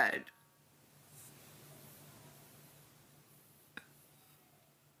had.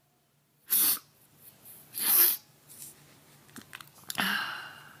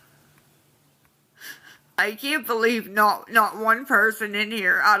 I can't believe not one person in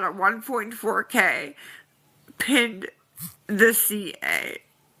here out of 1.4K pinned the CA.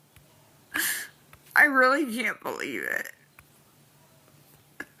 I really can't believe it.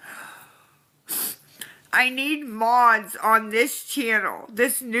 I need mods on this channel.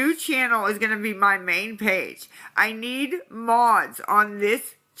 This new channel is going to be my main page. I need mods on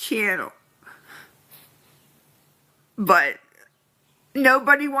this channel. But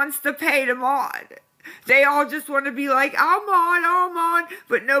nobody wants to pay to mod. They all just want to be like, I'll mod,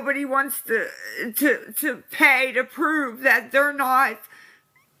 but nobody wants to pay to prove that they're not.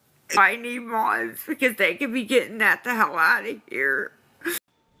 I need mods because they could be getting that the hell out of here.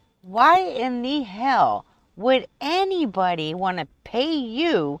 Why in the hell would anybody want to pay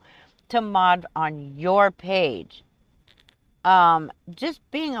you to mod on your page? Just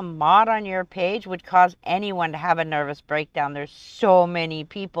being a mod on your page would cause anyone to have a nervous breakdown. There's so many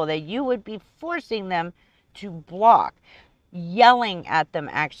people that you would be forcing them to block, yelling at them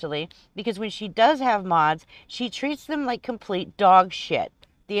actually, because when she does have mods, she treats them like complete dog shit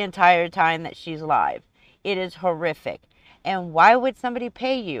the entire time that she's live. It is horrific. And why would somebody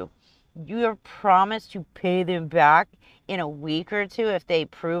pay you? You are promised to pay them back in a week or two if they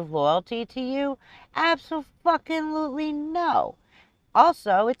prove loyalty to you? Absolutely no.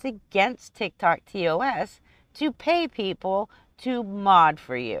 Also, it's against TikTok TOS to pay people to mod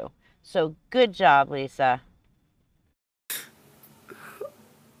for you. So good job, Lisa.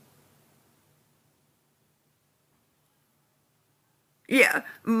 Yeah,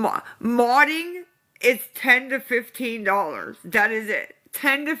 modding, it's $10 to $15. That is it.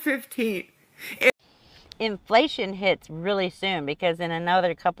 10 to 15. Inflation hits really soon because in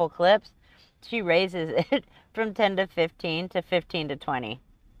another couple clips, she raises it from 10 to 15 to 15 to 20.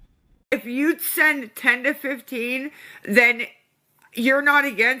 If you send 10 to 15, then you're not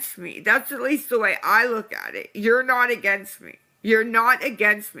against me. That's at least the way I look at it. You're not against me. You're not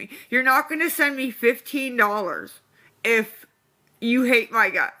against me. You're not going to send me $15 if you hate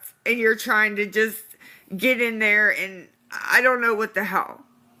my guts and you're trying to just get in there and I don't know what the hell.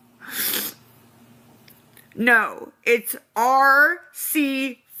 No, it's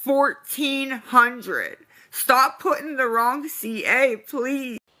RC 1400. Stop putting the wrong CA,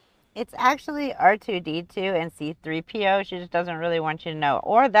 please. It's actually R2D2 and C3PO. She just doesn't really want you to know.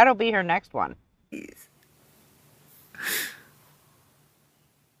 Or that'll be her next one. It's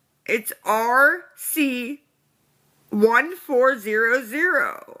RC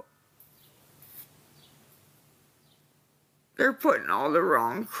 1400. They're putting all the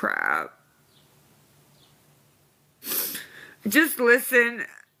wrong crap. Just listen.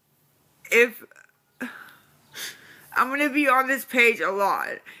 If I'm going to be on this page a lot.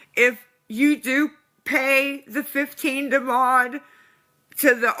 If you do pay the 15 to mod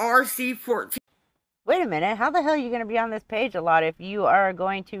to the RC14. Wait a minute. How the hell are you going to be on this page a lot if you are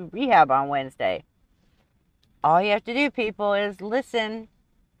going to rehab on Wednesday? All you have to do, people, is listen.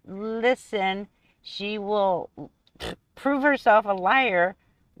 Listen. She will prove herself a liar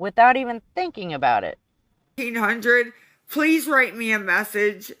without even thinking about it. 1500, please write me a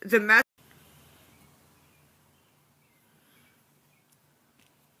message. The message.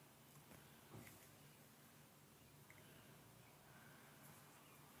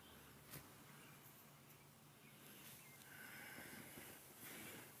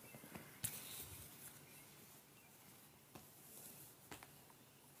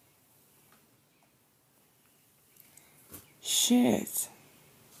 Shit.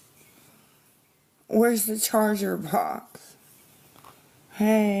 Where's the charger box?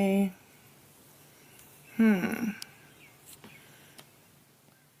 Hey.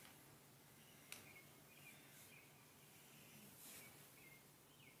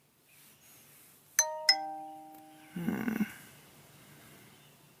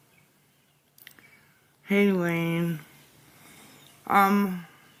 Hey, Lane.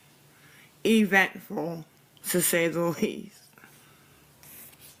 Eventful, to say the least.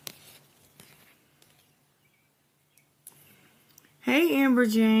 Hey, Amber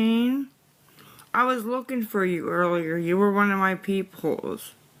Jane. I was looking for you earlier. You were one of my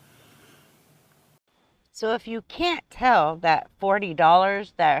peoples. So if you can't tell that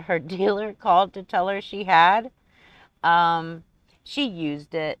 $40 that her dealer called to tell her she had, she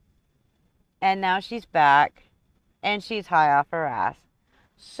used it. And now she's back. And she's high off her ass.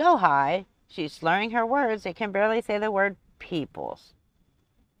 So high, she's slurring her words and can barely say the word peoples.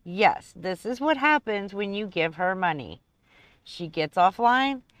 Yes, this is what happens when you give her money. She gets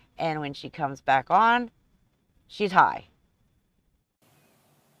offline, and when she comes back on, she's high.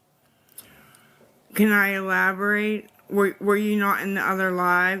 Can I elaborate? Were you not in the other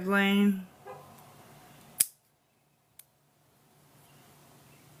live, Lane?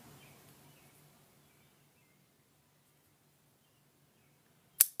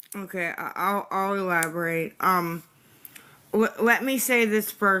 Okay, I'll elaborate. Let me say this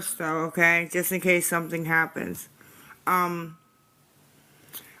first, though, okay? Just in case something happens.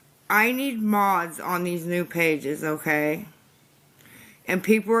 I need mods on these new pages, okay? And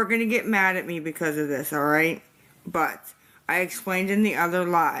people are gonna get mad at me because of this, alright? But I explained in the other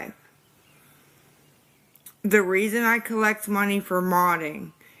live. The reason I collect money for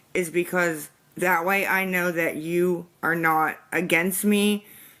modding is because that way I know that you are not against me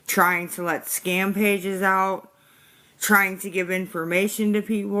trying to let scam pages out, trying to give information to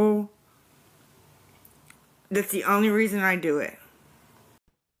people. That's the only reason I do it.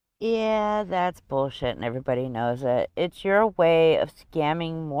 Yeah, that's bullshit and everybody knows it. It's your way of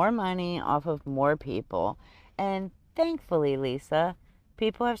scamming more money off of more people. And thankfully, Lisa,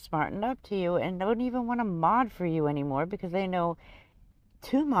 people have smartened up to you and don't even want to mod for you anymore because they know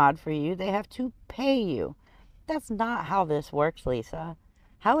to mod for you, they have to pay you. That's not how this works, Lisa.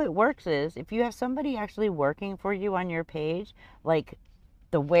 How it works is if you have somebody actually working for you on your page, like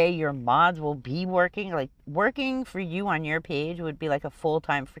the way your mods will be working, like working for you on your page would be like a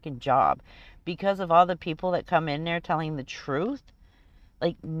full-time freaking job because of all the people that come in there telling the truth.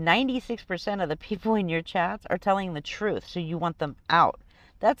 like 96% of the people in your chats are telling the truth, so you want them out.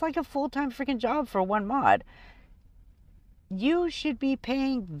 That's like a full-time freaking job for one mod. You should be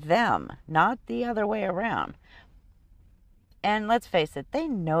paying them, not the other way around. And let's face it, they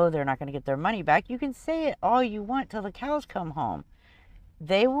know they're not going to get their money back. You can say it all you want till the cows come home.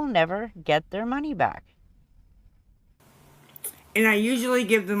 They will never get their money back. And I usually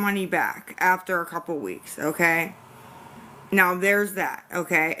give the money back after a couple weeks, okay? Now, there's that,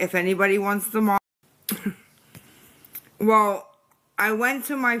 okay? If anybody wants the mod... Well, I went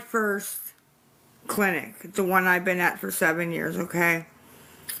to my first clinic, the one I've been at for 7 years, okay?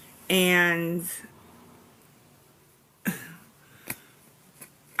 And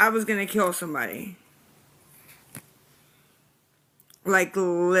I was gonna kill somebody. Like,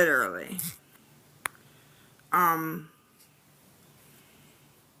 literally.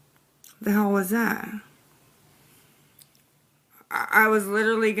 The hell was that? I was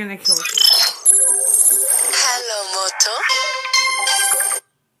literally gonna kill somebody. Hello, Moto.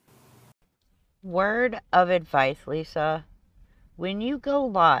 Word of advice, Lisa. When you go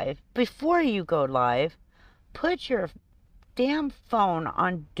live, before you go live, put your damn phone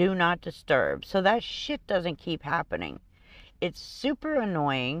on Do Not Disturb so that shit doesn't keep happening. It's super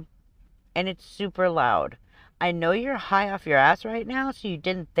annoying and it's super loud. I know you're high off your ass right now, so you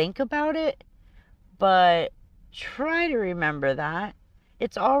didn't think about it, but try to remember that.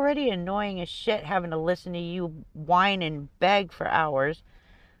 It's already annoying as shit having to listen to you whine and beg for hours,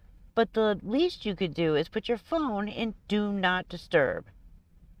 but the least you could do is put your phone in Do Not Disturb.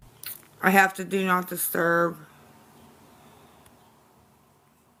 I have to Do Not Disturb.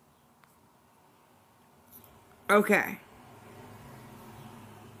 Okay.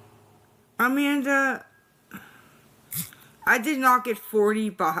 Amanda, I did not get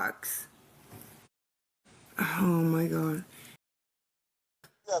 $40. Oh my god. You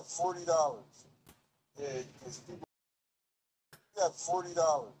got $40. Yeah, because people. You got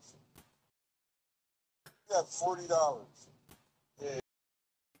 $40. You got $40. Yeah.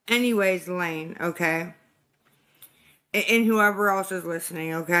 Anyways, Lane, okay? And whoever else is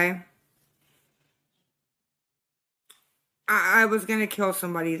listening, okay? I was gonna kill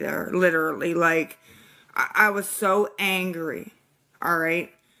somebody there, literally. Like, I was so angry,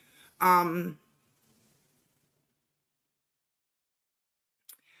 alright? I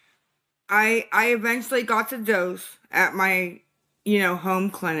eventually got the dose at my, home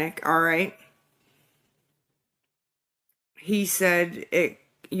clinic, alright? He said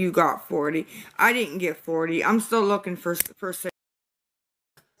you got 40. I didn't get 40. I'm still looking for You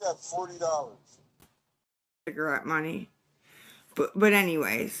got $40. cigarette money. But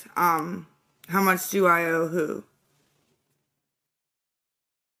anyways, how much do I owe who?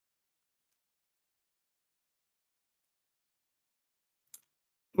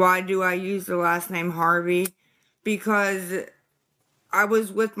 Why do I use the last name Harvey? Because I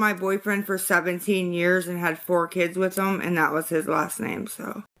was with my boyfriend for 17 years and had 4 kids with him, and that was his last name,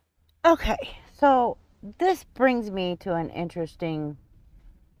 so. Okay, so this brings me to an interesting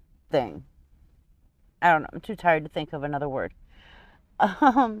thing. I don't know, I'm too tired to think of another word.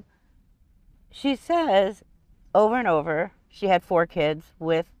 She says over and over she had 4 kids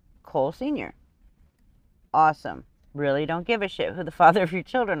with Cole Sr. Awesome. Really don't give a shit who the father of your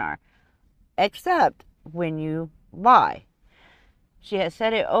children are. Except when you lie. She has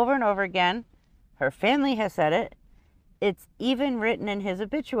said it over and over again. Her family has said it. It's even written in his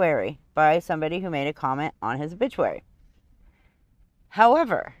obituary by somebody who made a comment on his obituary.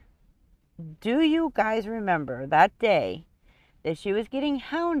 However, do you guys remember that day that she was getting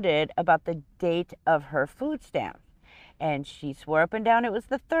hounded about the date of her food stamps? And she swore up and down it was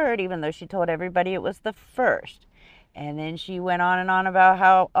the 3rd, even though she told everybody it was the 1st. And then she went on and on about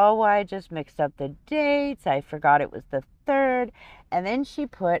how, oh, I just mixed up the dates. I forgot it was the 3rd. And then she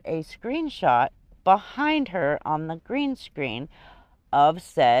put a screenshot behind her on the green screen of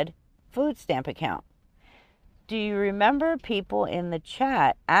said food stamp account. Do you remember people in the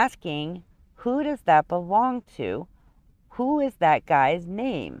chat asking, who does that belong to? Who is that guy's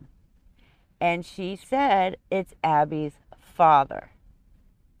name? And she said it's Abby's father.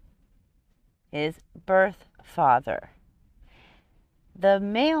 His birth father. The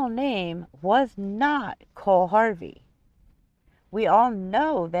male name was not Cole Harvey. We all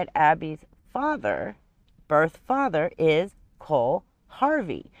know that Abby's father, birth father, is Cole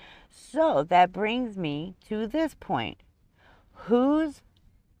Harvey. So that brings me to this point. Whose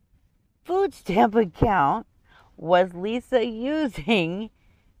food stamp account was Lisa using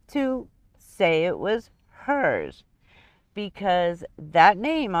to say it was hers? Because that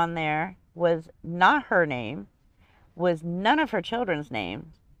name on there was not her name. was none of her children's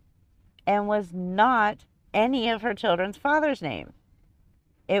names and was not any of her children's father's name.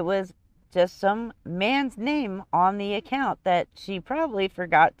 It was just some man's name on the account that she probably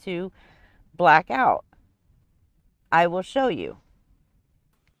forgot to black out. I will show you.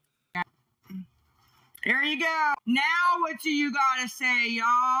 There you go. Now what do you gotta say,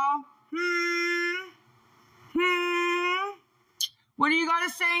 y'all? What do you gotta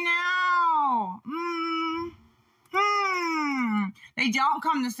say now? They don't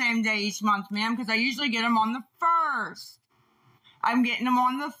come the same day each month, ma'am, because I usually get them on the 1st. I'm getting them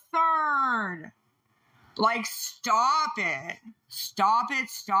on the 3rd. Like, stop it. Stop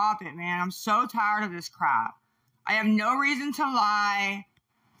it, man. I'm so tired of this crap. I have no reason to lie.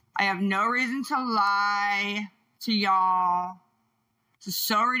 I have no reason to lie to y'all. This is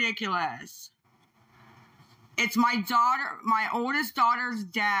so ridiculous. It's my daughter, my oldest daughter's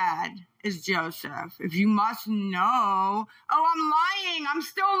dad is Joseph. If you must know. Oh, I'm lying. I'm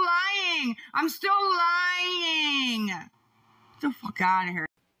still lying. I'm still lying. Get the fuck out of here.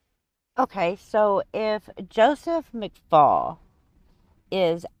 Okay, so if Joseph McFall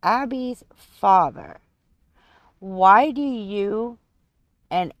is Abby's father, why do you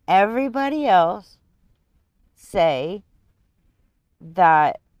and everybody else say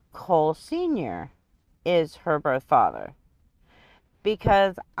that Cole Sr. is her birth father?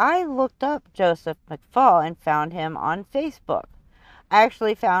 Because I looked up Joseph McFall and found him on Facebook. I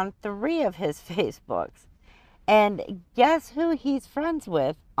actually found 3 of his Facebooks. And guess who he's friends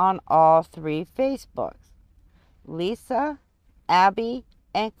with on all 3 Facebooks? Lisa, Abby,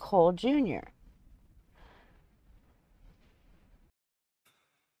 and Cole Jr.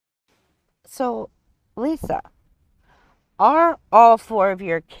 So, Lisa, are all 4 of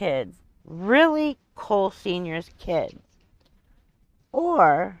your kids really Cole Sr.'s kids?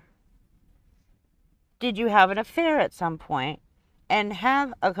 Or did you have an affair at some point and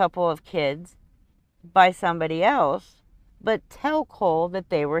have a couple of kids by somebody else, but tell Cole that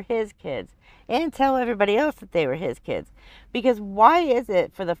they were his kids and tell everybody else that they were his kids? Because why is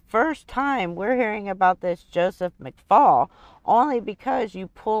it for the first time we're hearing about this Joseph McFall only because you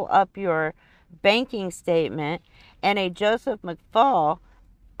pull up your banking statement and a Joseph McFall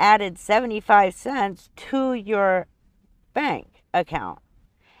added 75 cents to your bank account?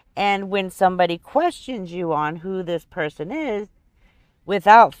 And when somebody questions you on who this person is,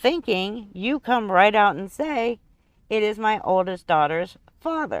 without thinking, you come right out and say, it is my oldest daughter's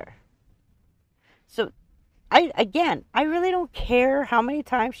father. So, I really don't care how many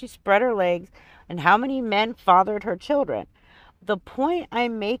times she spread her legs and how many men fathered her children. The point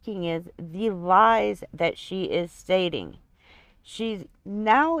I'm making is the lies that she is stating. She's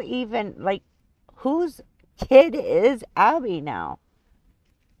now even, like, whose kid is Abby now?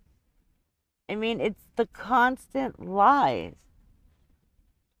 I mean, it's the constant lies.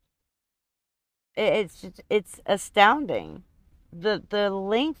 It's astounding. The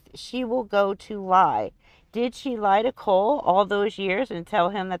length she will go to lie. Did she lie to Cole all those years and tell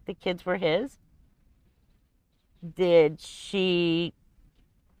him that the kids were his? Did she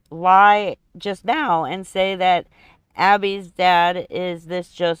lie just now and say that Abby's dad is this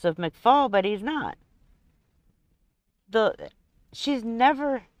Joseph McFall, but he's not? She's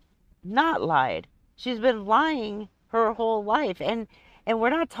never not lied. She's been lying her whole life. And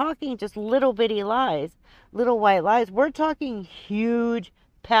we're not talking just little bitty lies, little white lies. We're talking huge,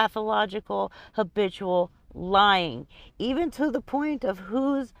 pathological, habitual lying, even to the point of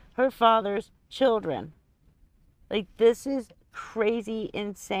who's her father's children. Like, this is crazy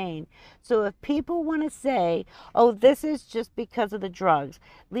insane. So if people want to say, oh, this is just because of the drugs,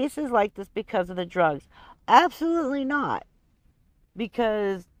 Lisa's like this because of the drugs, absolutely not.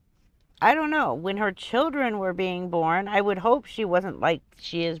 Because I don't know, when her children were being born, I would hope she wasn't like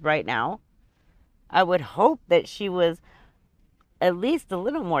she is right now. I would hope that she was at least a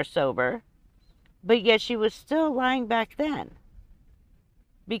little more sober, but yet she was still lying back then.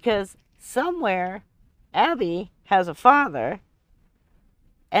 Because somewhere, Abby has a father,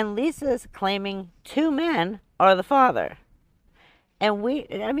 and Lisa's claiming 2 men are the father. And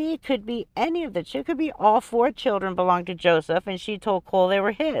it could be any of the, it could be all 4 children belong to Joseph, and she told Cole they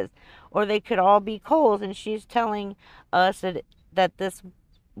were his. Or they could all be Cole's, and she's telling us that this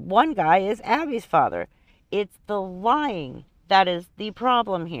one guy is Abby's father. It's the lying that is the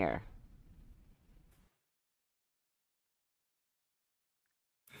problem here.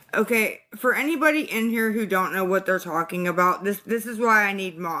 Okay, for anybody in here who don't know what they're talking about, this is why I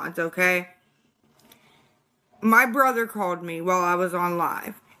need mods, okay? My brother called me while I was on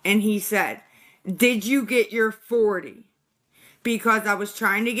live, and he said, did you get your 40? Because I was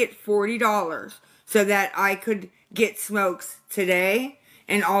trying to get $40 so that I could get smokes today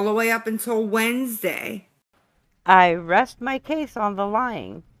and all the way up until Wednesday. I rest my case on the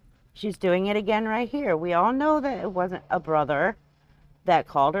lying. She's doing it again right here. We all know that it wasn't a brother that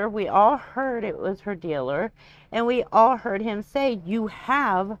called her. We all heard it was her dealer, and we all heard him say, "You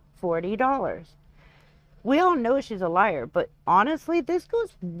have $40." We all know she's a liar, but honestly, this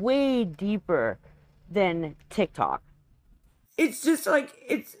goes way deeper than TikTok. It's just like,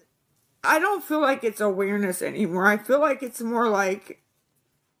 I don't feel like it's awareness anymore. I feel like it's more like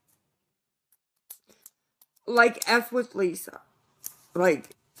F with Lisa.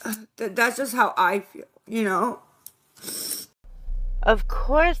 Like, that's just how I feel, you know? Of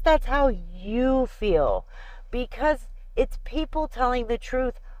course, that's how you feel, because it's people telling the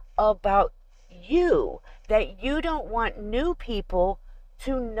truth about you that you don't want new people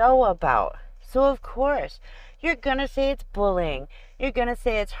to know about. So, of course, you're going to say it's bullying. You're going to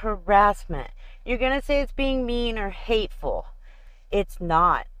say it's harassment. You're going to say it's being mean or hateful. It's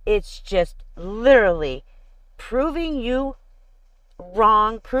not. It's just literally proving you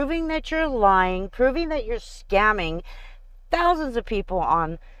wrong, proving that you're lying, proving that you're scamming thousands of people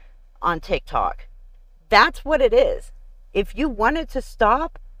on TikTok. That's what it is. If you wanted to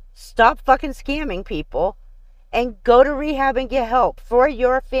stop fucking scamming people and go to rehab and get help for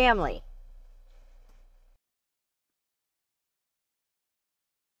your family.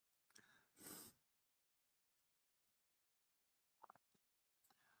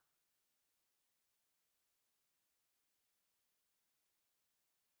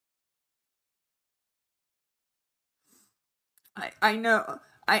 I know.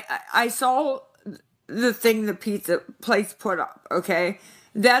 I saw the thing the pizza place put up, okay?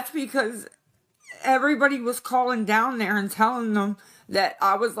 That's because everybody was calling down there and telling them that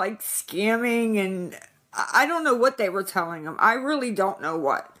I was like scamming, and I don't know what they were telling them. I really don't know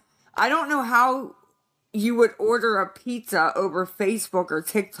what. I don't know how you would order a pizza over Facebook or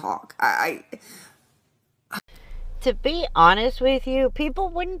TikTok. To be honest with you, people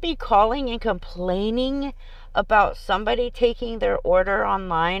wouldn't be calling and complaining about somebody taking their order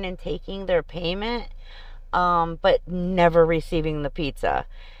online and taking their payment, but never receiving the pizza.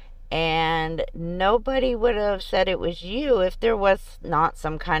 And nobody would have said it was you if there was not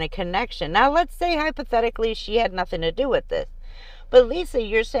some kind of connection. Now, let's say hypothetically she had nothing to do with this. But Lisa,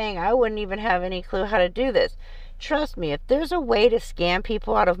 you're saying I wouldn't even have any clue how to do this. Trust me, if there's a way to scam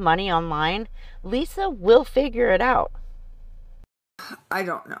people out of money online, Lisa will figure it out. I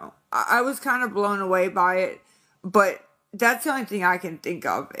don't know. I was kind of blown away by it, but that's the only thing I can think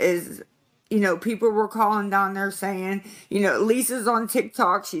of is, people were calling down there saying, Lisa's on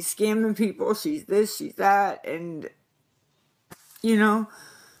TikTok, she's scamming people, she's this, she's that, and, you know,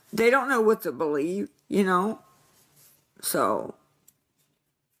 they don't know what to believe. So,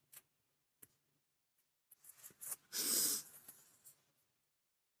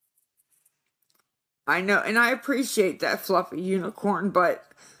 I know, and I appreciate that fluffy unicorn, but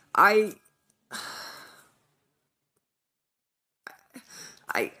I,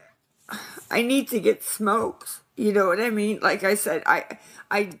 I, I need to get smokes. You know what I mean? Like I said, I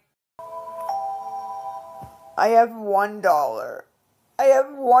have $1. I have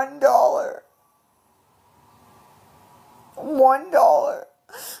 $1. $1.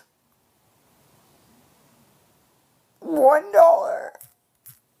 $1.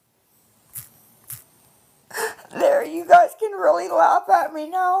 There, you guys can really laugh at me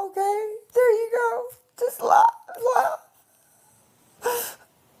now, okay? There you go. Just laugh, laugh.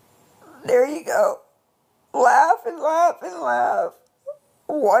 There you go. Laugh and laugh and laugh.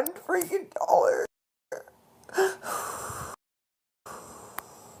 $1 freaking.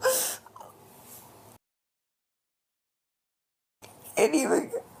 Can't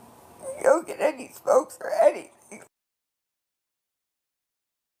even go get any smokes or anything.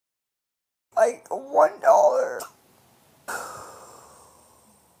 Like $1.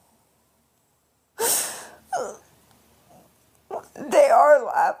 They are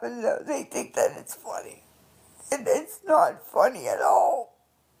laughing though. They think that it's funny. And it's not funny at all.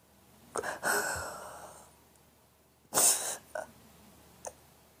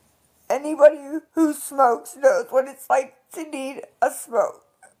 Anybody who smokes knows what it's like to need a smoke.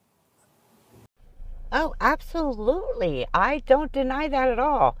 Oh, absolutely. I don't deny that at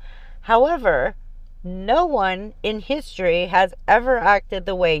all. However, no one in history has ever acted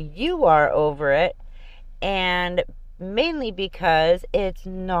the way you are over it, and mainly because it's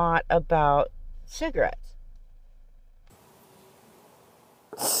not about cigarettes.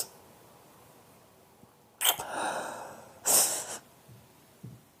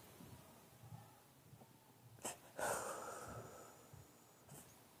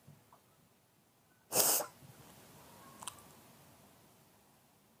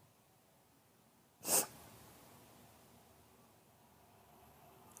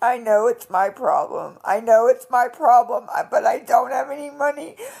 I know it's my problem. I know it's my problem, but I don't have any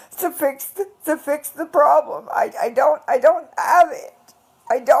money to fix the problem. I don't have it.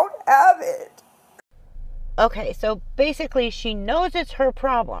 I don't have it. Okay, so basically she knows it's her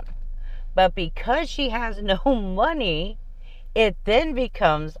problem. But because she has no money, it then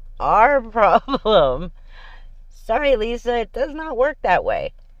becomes our problem. Sorry, Lisa, it does not work that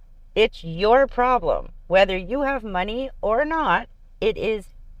way. It's your problem. Whether you have money or not, it is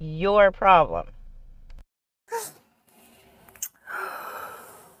your problem.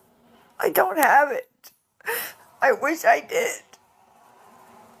 I don't have it. I wish I did.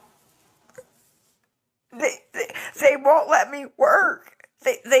 They won't let me work.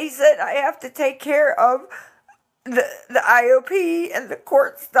 They said I have to take care of the IOP and the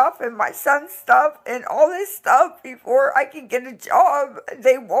court stuff and my son's stuff and all this stuff before I can get a job.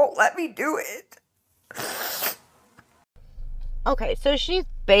 They won't let me do it. Okay, so she's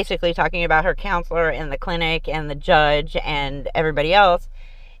basically talking about her counselor and the clinic and the judge and everybody else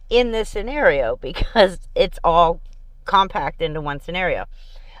in this scenario because it's all compact into one scenario.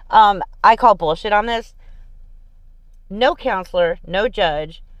 I call bullshit on this. No counselor, no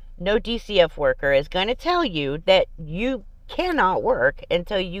judge, no DCF worker is going to tell you that you cannot work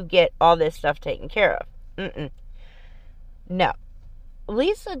until you get all this stuff taken care of. No.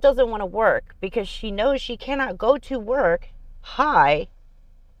 Lisa doesn't want to work because she knows she cannot go to work high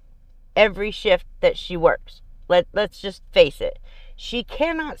every shift that she works. Let's just face it. She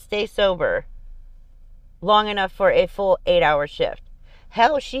cannot stay sober long enough for a full 8-hour shift.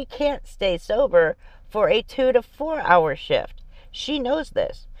 Hell, she can't stay sober for a 2 to 4 hour shift. She knows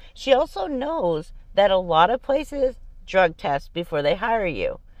this. She also knows that a lot of places drug test before they hire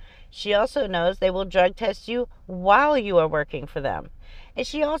you. She also knows they will drug test you while you are working for them. And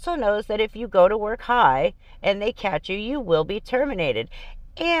she also knows that if you go to work high and they catch you, you will be terminated.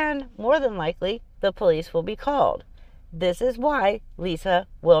 And more than likely, the police will be called. This is why Lisa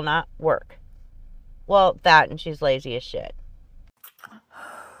will not work. Well, that and she's lazy as shit.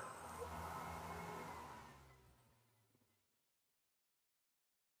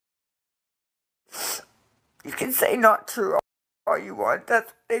 You can say not true all you want. That's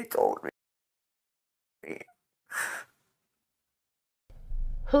what they told me.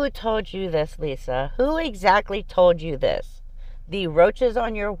 Who told you this, Lisa? Who exactly told you this? The roaches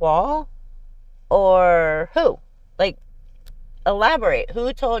on your wall? Or who? Like, elaborate.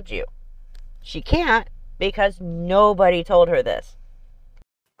 Who told you? She can't because nobody told her this.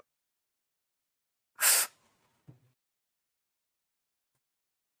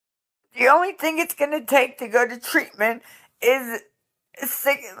 The only thing it's going to take to go to treatment is the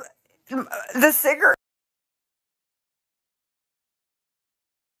cigarettes.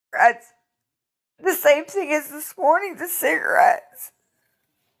 The same thing as this morning, the cigarettes.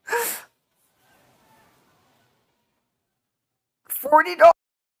 $40.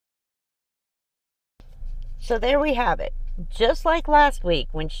 So there we have it. Just like last week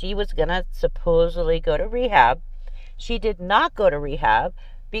when she was going to supposedly go to rehab, she did not go to rehab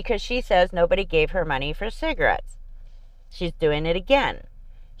because she says nobody gave her money for cigarettes. She's doing it again.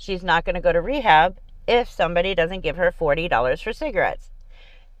 She's not going to go to rehab if somebody doesn't give her $40 for cigarettes.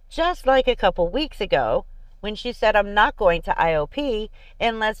 Just like a couple weeks ago when she said, I'm not going to IOP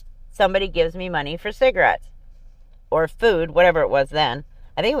unless somebody gives me money for cigarettes or food, whatever it was then.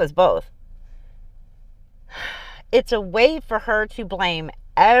 I think it was both. It's a way for her to blame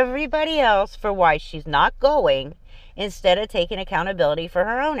everybody else for why she's not going instead of taking accountability for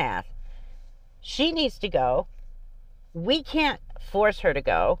her own ass. She needs to go. We can't force her to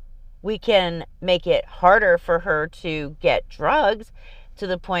go. We can make it harder for her to get drugs to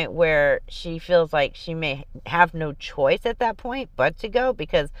the point where she feels like she may have no choice at that point but to go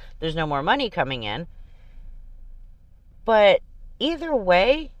because there's no more money coming in. But either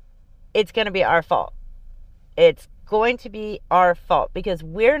way, it's going to be our fault. It's going to be our fault because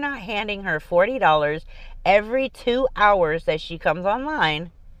we're not handing her $40 every 2 hours that she comes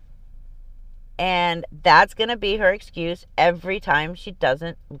online. And that's going to be her excuse every time she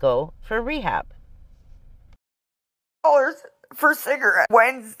doesn't go for rehab. For cigarettes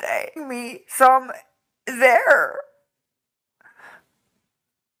Wednesday. Me some there.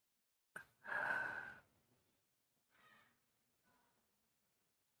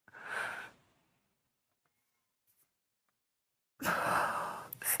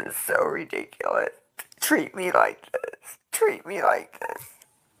 This is so ridiculous. Treat me like this. Treat me like this.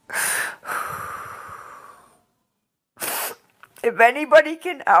 If anybody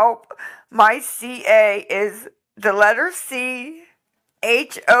can help, my CA is the letter C,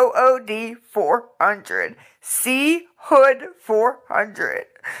 HOOD 400. C Hood 400.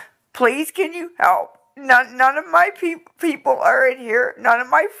 Please, can you help? None of my people are in here. None of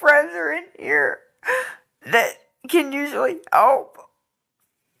my friends are in here that can usually help.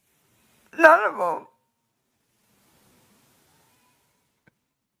 None of them.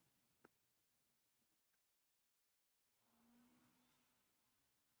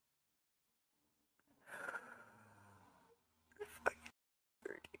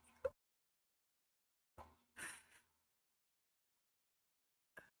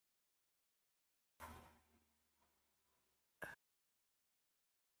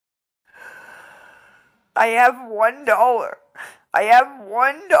 I have $1. I have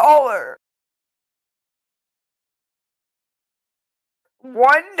 $1.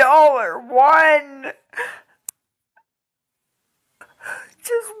 $1. One.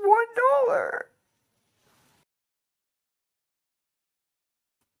 Just $1.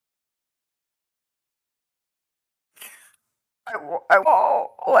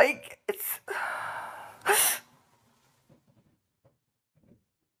 Like, it's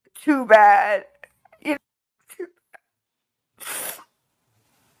too bad. You know,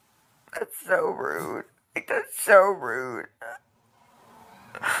 that's so rude. Like, that's so rude.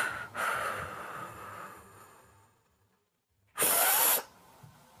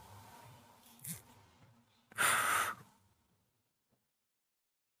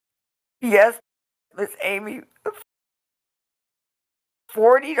 Yes, Miss Amy,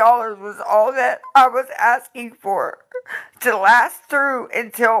 $40 was all that I was asking for to last through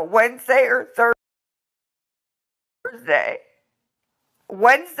until Wednesday or Thursday.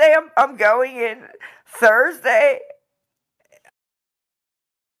 Wednesday, I'm going in. Thursday,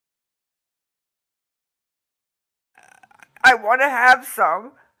 I want to have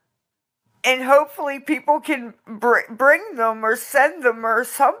some. And hopefully people can bring them or send them or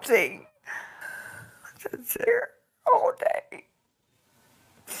something. It's here all day.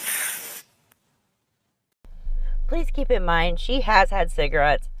 Please keep in mind, she has had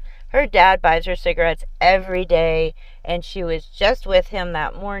cigarettes. Her dad buys her cigarettes every day, and she was just with him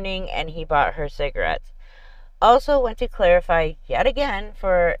that morning, and he bought her cigarettes. Also, want to clarify yet again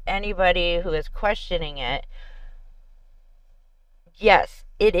for anybody who is questioning it, yes,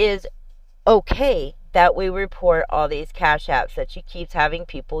 it is okay that we report all these cash apps that she keeps having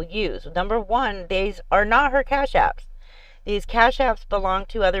people use. Number one, these are not her cash apps. These cash apps belong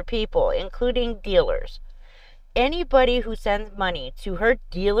to other people, including dealers. Anybody who sends money to her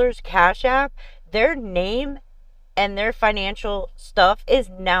dealer's cash app, their name and their financial stuff is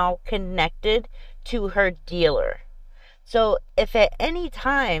now connected to her dealer. So if at any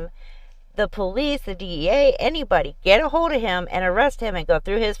time the police, the DEA, anybody get a hold of him and arrest him and go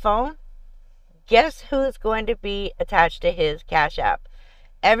through his phone, guess who's going to be attached to his cash app?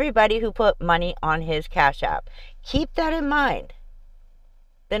 Everybody who put money on his cash app. Keep that in mind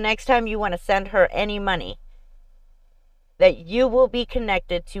the next time you want to send her any money, that you will be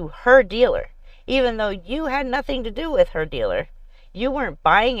connected to her dealer, even though you had nothing to do with her dealer. You weren't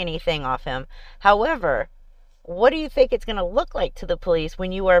buying anything off him. However, what do you think it's going to look like to the police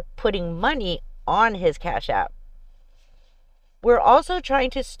when you are putting money on his cash app? We're also trying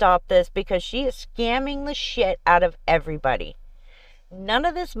to stop this because she is scamming the shit out of everybody. None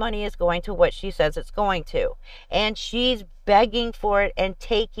of this money is going to what she says it's going to. And she's begging for it and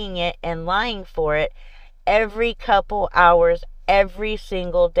taking it and lying for it every couple hours, every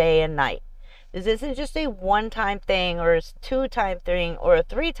single day and night. This isn't just a one-time thing or a two-time thing or a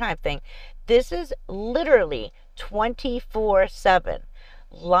three-time thing. This is literally 24/7.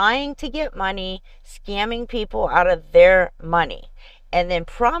 Lying to get money, scamming people out of their money, and then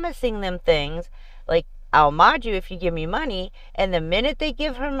promising them things like, I'll mod you if you give me money, and the minute they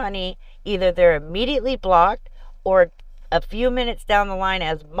give her money, either they're immediately blocked or a few minutes down the line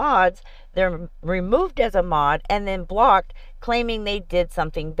as mods, they're removed as a mod and then blocked, claiming they did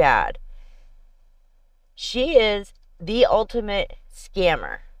something bad. She is the ultimate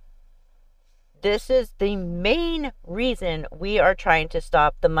scammer. This is the main reason we are trying to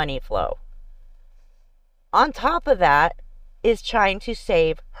stop the money flow. On top of that is trying to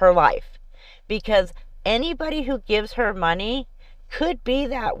save her life, because anybody who gives her money could be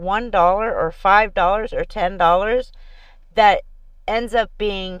that $1 or $5 or $10 that ends up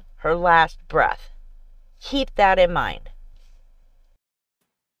being her last breath. Keep that in mind.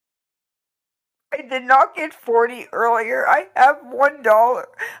 I did not get 40 earlier. I have $1.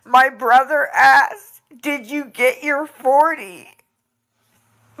 My brother asked, did you get your 40?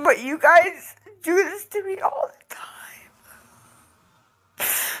 But you guys do this to me all the time.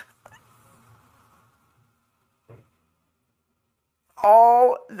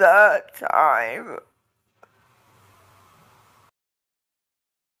 All the time.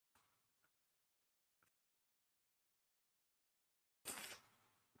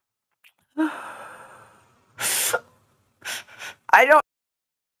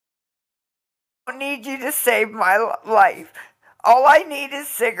 need you to save my life. All I need is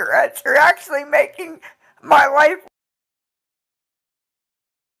cigarettes. You're actually making my life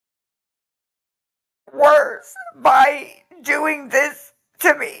worse by doing this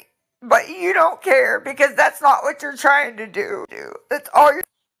to me. But you don't care because that's not what you're trying to do. That's all you're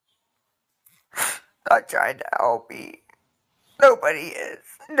not trying to help me. Nobody is.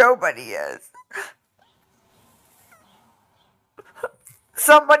 Nobody is.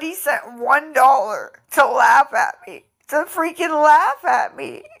 Somebody sent $1 to laugh at me. To freaking laugh at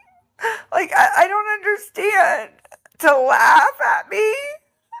me. Like, I don't understand. To laugh at me?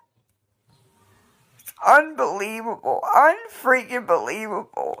 It's unbelievable. Unfreaking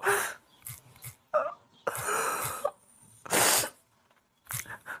believable.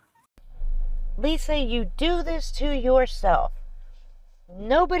 Lisa, you do this to yourself.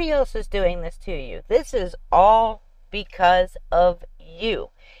 Nobody else is doing this to you. This is all because of you.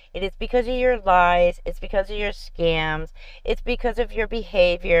 It is because of your lies. It's because of your scams. It's because of your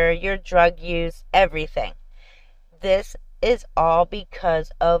behavior, your drug use, everything. This is all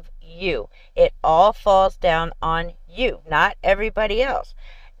because of you. It all falls down on you, not everybody else.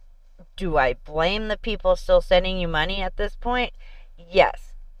 Do I blame the people still sending you money at this point?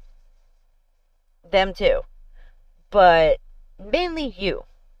 Yes. Them too. But mainly you.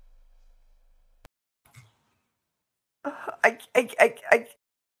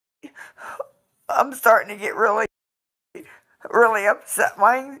 I'm starting to get really upset.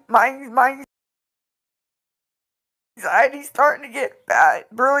 My anxiety's starting to get bad,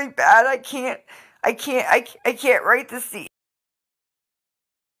 really bad. I can't write the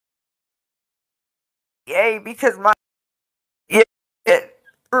CA because my it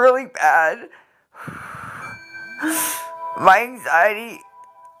really bad. My anxiety.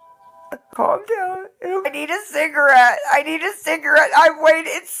 Calm down. I need a cigarette. I've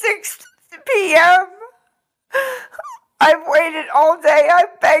waited 6 p.m. I've waited all day.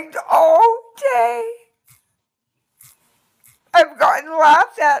 I've begged all day. I've gotten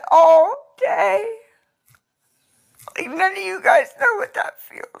laughed at all day. Like, none of you guys know what that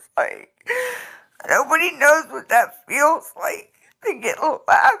feels like. Nobody knows what that feels like to get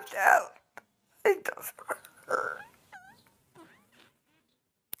laughed at. It doesn't hurt.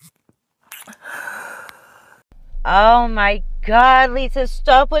 Oh my God, Lisa,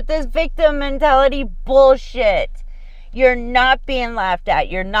 stop with this victim mentality bullshit. You're not being laughed at.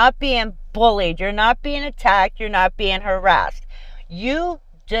 You're not being bullied. You're not being attacked. You're not being harassed. You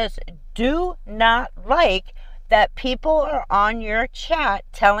just do not like that people are on your chat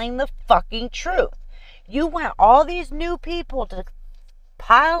telling the fucking truth. You want all these new people to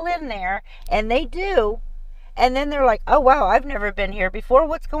pile in there, and they do. And then they're like, oh, wow, I've never been here before.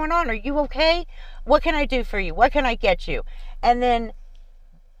 What's going on? Are you okay? What can I do for you? What can I get you? And then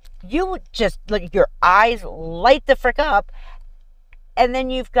you just, like, your eyes light the frick up. And then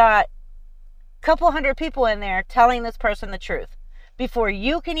you've got a couple hundred people in there telling this person the truth before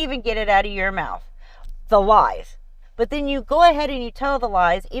you can even get it out of your mouth. The lies. But then you go ahead and you tell the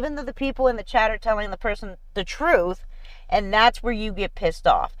lies, even though the people in the chat are telling the person the truth. And that's where you get pissed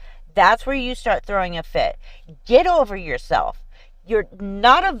off. That's where you start throwing a fit. Get over yourself. You're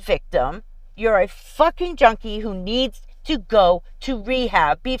not a victim. You're a fucking junkie who needs to go to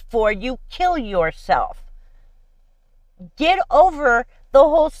rehab before you kill yourself. Get over the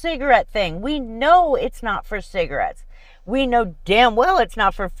whole cigarette thing. We know it's not for cigarettes. We know damn well it's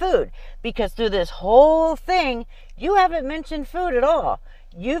not for food, because through this whole thing, you haven't mentioned food at all.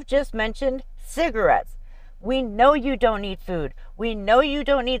 You've just mentioned cigarettes. We know you don't need food. We know you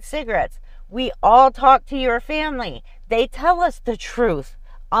don't need cigarettes. We all talk to your family. They tell us the truth,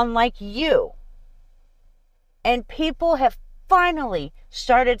 unlike you. And people have finally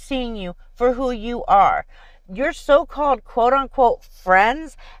started seeing you for who you are. Your so-called quote-unquote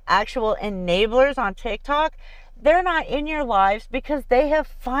friends, actual enablers on TikTok, they're not in your lives because they have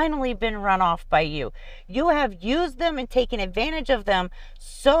finally been run off by you. You have used them and taken advantage of them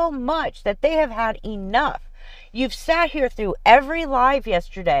so much that they have had enough. You've sat here through every live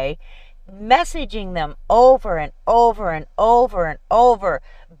yesterday, messaging them over and over and over and over,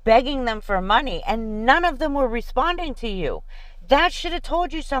 begging them for money, and none of them were responding to you. That should have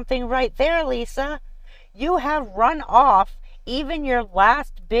told you something right there, Lisa. You have run off even your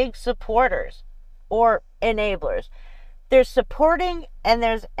last big supporters or enablers. There's supporting and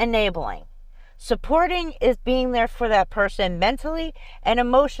there's enabling. Supporting is being there for that person mentally and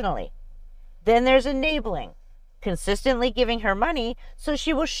emotionally. Then there's enabling, consistently giving her money so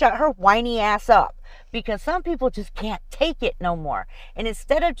she will shut her whiny ass up, because some people just can't take it no more. And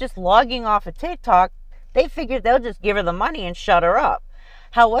instead of just logging off of TikTok, they figured they'll just give her the money and shut her up.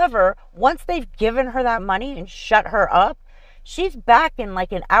 However, once they've given her that money and shut her up, she's back in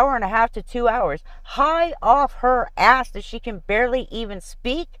like an hour and a half to 2 hours, high off her ass that she can barely even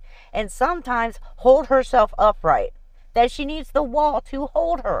speak and sometimes hold herself upright, that she needs the wall to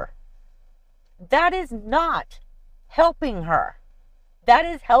hold her. That is not helping her. That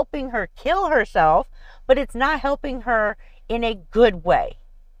is helping her kill herself, but it's not helping her in a good way.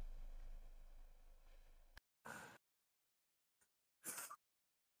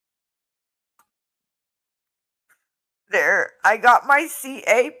 There, I got my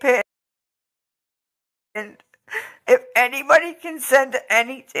CA pin. And if anybody can send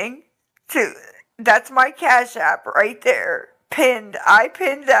anything to, that's my Cash App right there. Pinned. I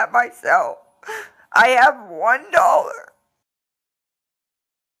pinned that myself. I have $1.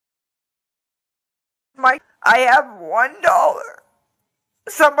 I have $1.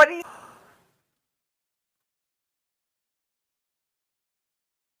 Somebody.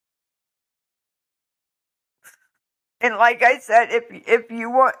 And like I said, if you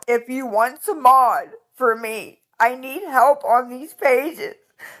want to mod for me, I need help on these pages.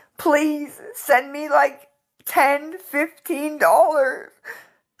 Please send me like $10, $15.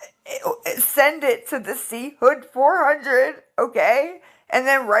 Send it to the C Hood 400, okay? And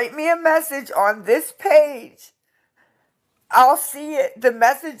then write me a message on this page. I'll see it. The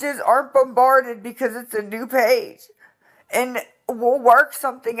messages aren't bombarded because it's a new page. And we'll work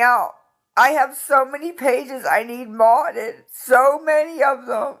something out. I have so many pages I need modded. So many of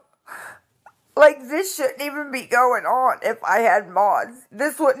them. Like, this shouldn't even be going on if I had mods.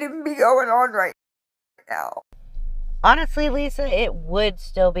 This wouldn't even be going on right now. Honestly, Lisa, it would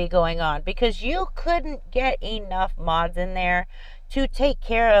still be going on because you couldn't get enough mods in there to take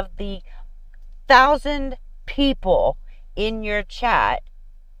care of the 1,000 people in your chat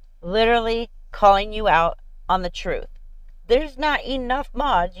literally calling you out on the truth. There's not enough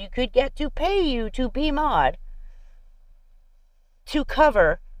mods you could get to pay you to be mod to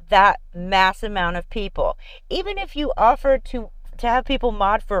cover that mass amount of people. Even if you offered to have people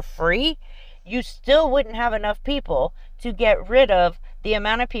mod for free, you still wouldn't have enough people to get rid of the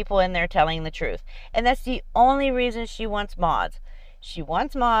amount of people in there telling the truth. And that's the only reason she wants mods. She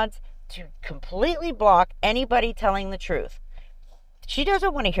wants mods to completely block anybody telling the truth. She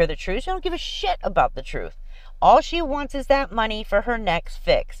doesn't want to hear the truth. She don't give a shit about the truth. All she wants is that money for her next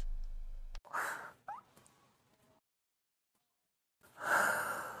fix.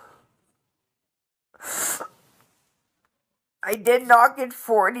 I did not get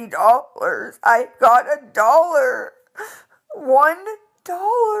 $40. I got $1. $1.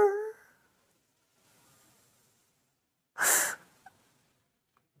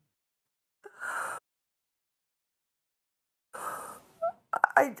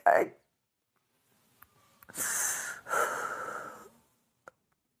 I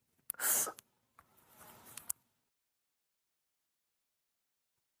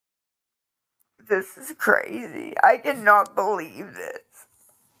This is crazy. I cannot believe this.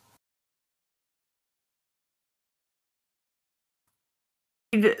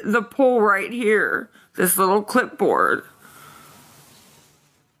 The poll right here, this little clipboard.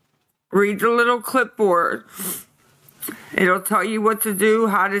 Read the little clipboard. It'll tell you what to do,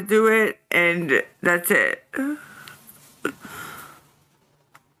 how to do it, and that's it.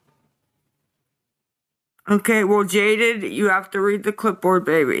 Okay, well, Jaded, you have to read the clipboard,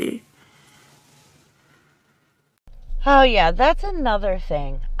 baby. Oh, yeah, that's another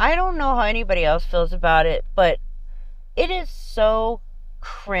thing. I don't know how anybody else feels about it, but it is so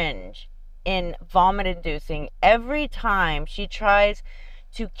cringe and vomit inducing every time she tries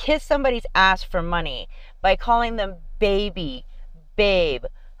to kiss somebody's ass for money by calling them baby, babe,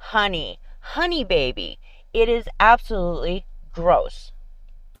 honey, honey baby. It is absolutely gross.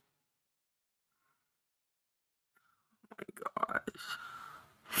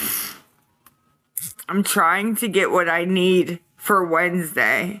 I'm trying to get what I need for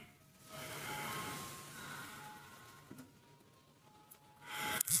Wednesday.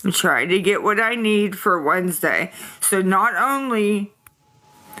 I'm trying to get what I need for Wednesday. So not only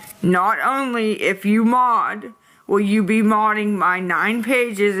if you mod, will you be modding my 9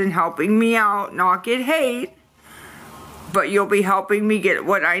 pages and helping me out, not get hate, but you'll be helping me get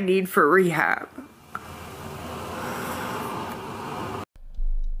what I need for rehab.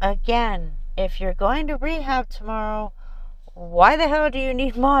 Again, if you're going to rehab tomorrow, why the hell do you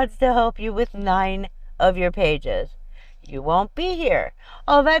need mods to help you with 9 of your pages? You won't be here.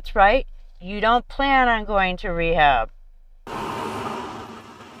 Oh, that's right. You don't plan on going to rehab. The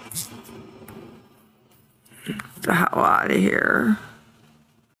hell out of here.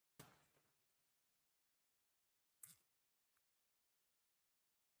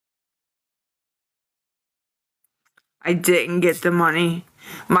 I didn't get the money.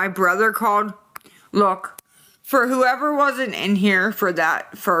 My brother called. Look, for whoever wasn't in here for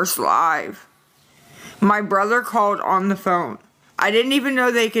that first live, my brother called on the phone. I didn't even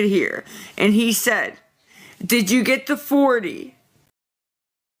know they could hear. And he said, "Did you get the 40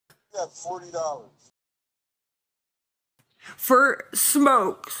 You got $40. for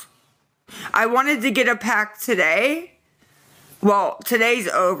smokes? I wanted to get a pack today. Well, today's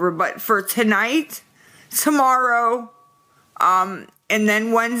over, but for tonight, tomorrow, and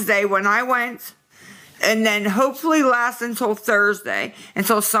then Wednesday when I went, and then hopefully last until Thursday,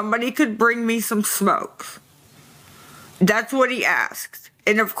 until somebody could bring me some smokes." That's what he asked.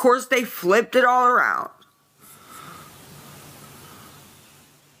 And of course they flipped it all around.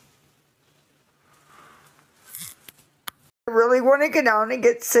 I really want to get down and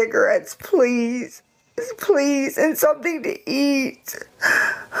get cigarettes, please. Please, and something to eat.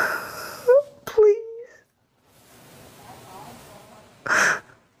 Please.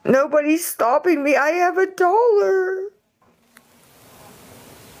 Nobody's stopping me. I have $1.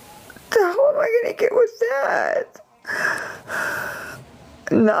 The hell am I gonna get with that?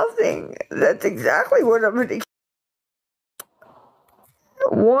 Nothing. That's exactly what I'm gonna get.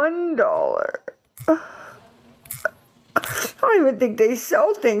 $1. I don't even think they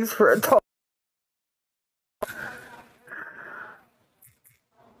sell things for $1.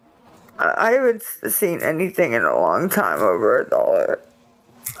 I haven't seen anything in a long time over $1.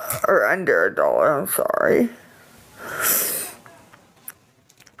 Or under $1, I'm sorry.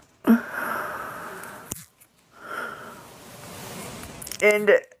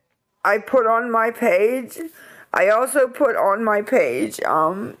 And I put on my page, I also put on my page,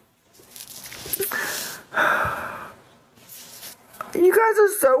 you guys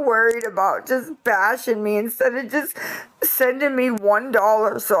are so worried about just bashing me instead of just sending me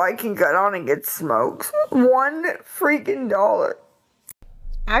 $1 so I can get on and get smokes. $1 freaking dollar.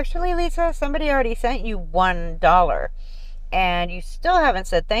 Actually, Lisa, somebody already sent you $1. And you still haven't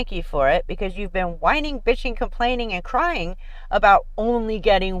said thank you for it because you've been whining, bitching, complaining, and crying about only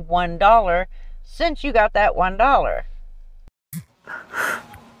getting $1 since you got that $1.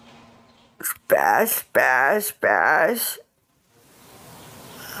 Bash, bash, bash.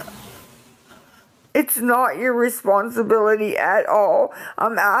 It's not your responsibility at all.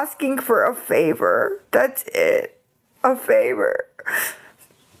 I'm asking for a favor. That's it. A favor.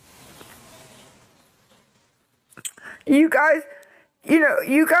 You guys,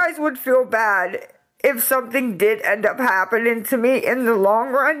 you guys would feel bad if something did end up happening to me in the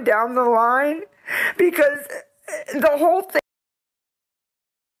long run down the line, because the whole thing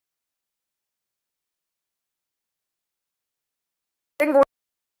was,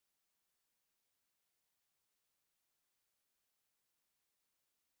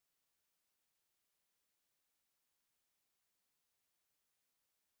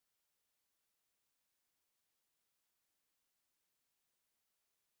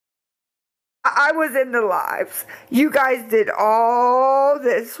 I was in the lives. You guys did all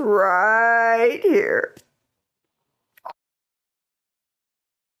this right here.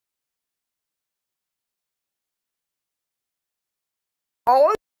 All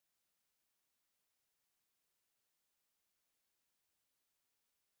of,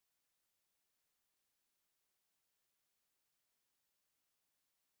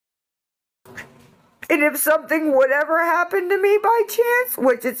 and if something would ever happen to me by chance,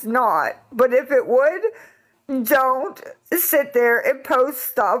 which it's not, but if it would, don't sit there and post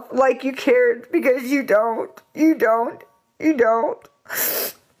stuff like you cared, because you don't. You don't. You don't.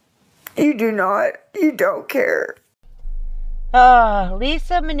 You do not. You don't care.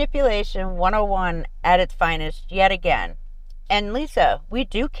 Lisa Manipulation 101 at its finest yet again. And Lisa, we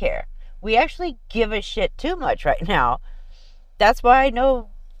do care. We actually give a shit too much right now. That's why I know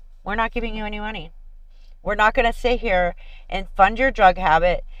we're not giving you any money. We're not going to sit here and fund your drug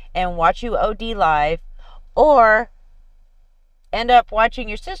habit and watch you OD live, or end up watching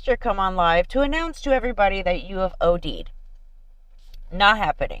your sister come on live to announce to everybody that you have OD'd. Not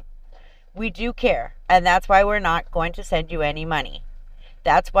happening. We do care, and that's why we're not going to send you any money.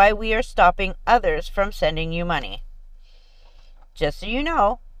 That's why we are stopping others from sending you money. Just so you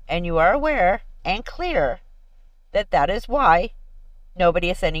know, and you are aware and clear that that is why nobody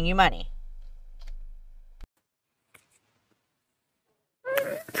is sending you money.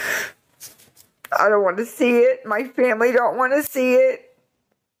 I don't want to see it. My family don't want to see it.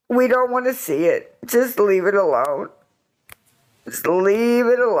 We don't want to see it. Just leave it alone. Just leave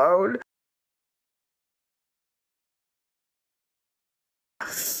it alone.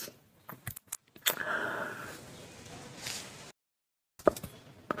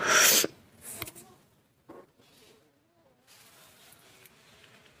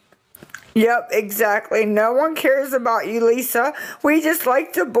 Yep, exactly. No one cares about you, Lisa. We just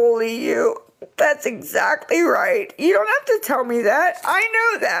like to bully you. That's exactly right. You don't have to tell me that. I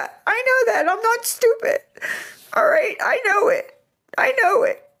know that. I know that. I'm not stupid. All right? I know it. I know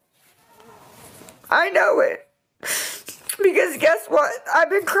it. I know it. Because guess what? I've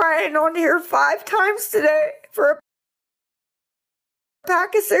been crying on here 5 times today for a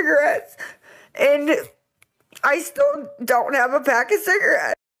pack of cigarettes. And I still don't have a pack of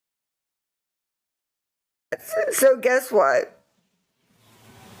cigarettes. So guess what?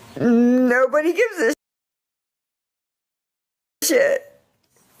 Nobody gives a shit.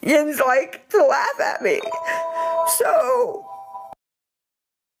 Yins like to laugh at me. So,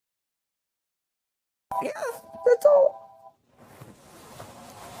 yeah, that's all.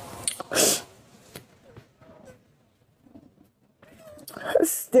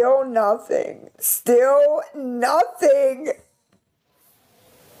 Still nothing. Still nothing.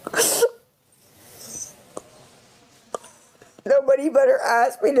 Nobody better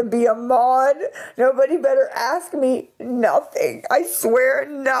ask me to be a mod. Nobody better ask me nothing. I swear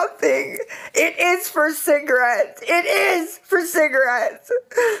nothing. It is for cigarettes. It is for cigarettes.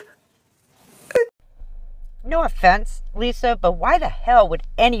 No offense, Lisa, but why the hell would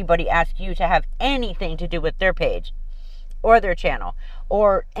anybody ask you to have anything to do with their page or their channel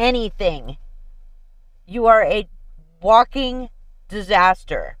or anything? You are a walking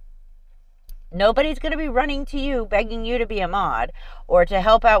disaster. Nobody's going to be running to you begging you to be a mod or to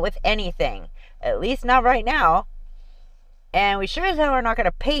help out with anything. At least not right now. And we sure as hell are not going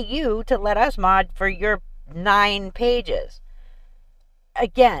to pay you to let us mod for your 9 pages.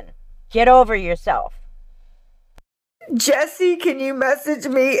 Again, get over yourself. Jesse, can you message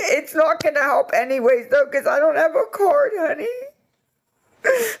me? It's not going to help anyways, though, because I don't have a card, honey.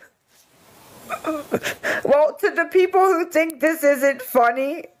 Well, to the people who think this isn't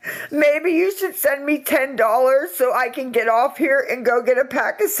funny, maybe you should send me $10 so I can get off here and go get a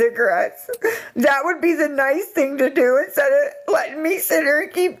pack of cigarettes. That would be the nice thing to do instead of letting me sit here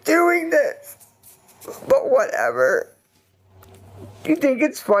and keep doing this. But whatever. You think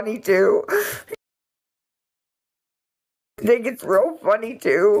it's funny too? You think it's real funny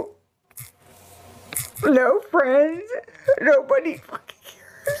too? No friends? Nobody fucking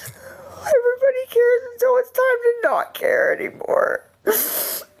cares. Everybody cares until it's time to not care anymore.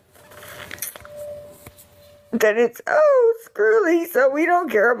 Then it's, oh, screw Lisa, we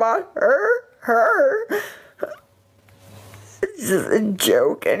don't care about her. It's just a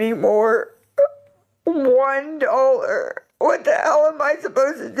joke anymore. $1. What the hell am I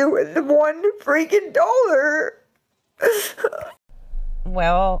supposed to do with the $1 freaking dollar?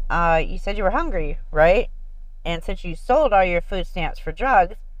 Well, you said you were hungry, right? And since you sold all your food stamps for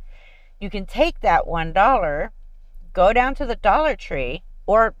drugs, you can take that $1, go down to the Dollar Tree,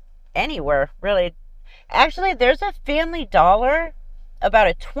 or anywhere, really. Actually, there's a Family Dollar about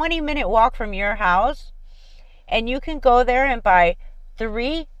a 20-minute walk from your house, and you can go there and buy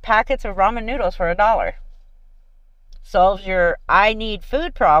 3 packets of ramen noodles for $1. Solves your I need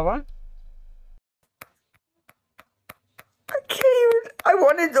food problem. I can't even. I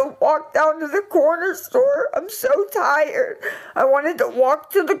wanted to walk down to the corner store. I'm so tired. I wanted to walk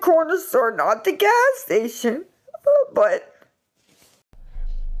to the corner store, not the gas station. But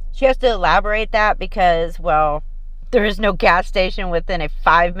She has to elaborate that because, well, there is no gas station within a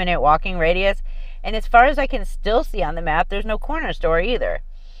 5-minute walking radius. And as far as I can still see on the map, there's no corner store either.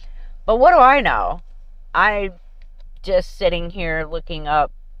 But what do I know? I'm just sitting here looking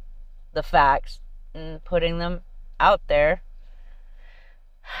up the facts and putting them out there.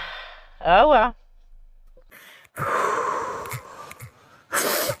 Oh well.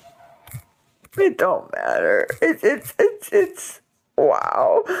 it don't matter. It's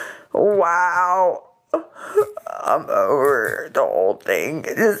wow. Wow. I'm over the whole thing.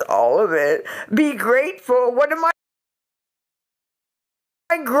 Just all of it. Be grateful. What am I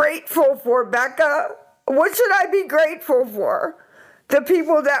grateful for, Becca? What should I be grateful for? The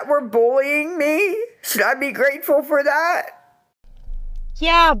people that were bullying me? Should I be grateful for that?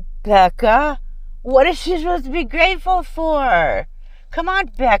 Yeah, Becca. What is she supposed to be grateful for? Come on,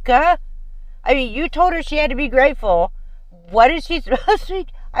 Becca. I mean, you told her she had to be grateful. What is she supposed to be?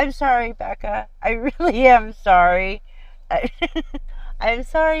 I'm sorry, Becca. I really am sorry. I'm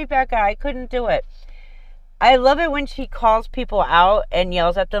sorry, Becca. I couldn't do it. I love it when she calls people out and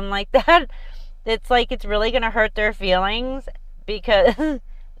yells at them like that. It's like it's really going to hurt their feelings because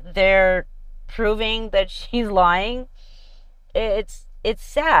they're proving that she's lying. It's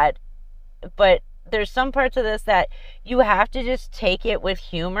sad, but there's some parts of this that you have to just take it with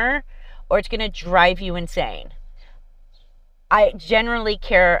humor or it's going to drive you insane. I generally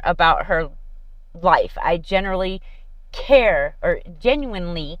care about her life. I generally care, or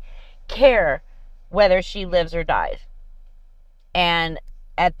genuinely care, whether she lives or dies. And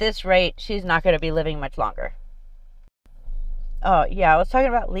at this rate, she's not going to be living much longer. Oh, yeah, I was talking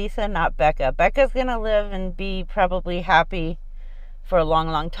about Lisa, not Becca. Becca's going to live and be probably happy for a long,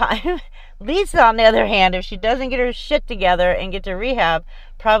 long time. Lisa, on the other hand, if she doesn't get her shit together and get to rehab,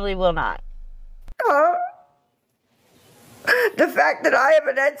 probably will not. The fact that I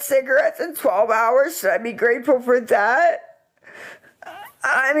haven't had cigarettes in 12 hours, should I be grateful for that?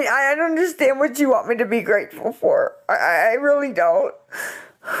 I mean, I don't understand what you want me to be grateful for. I really don't.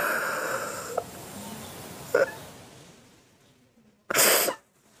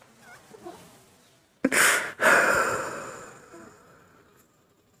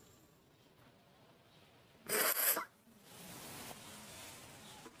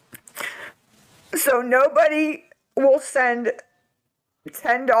 So nobody will send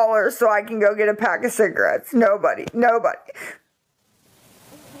 $10 so I can go get a pack of cigarettes. Nobody.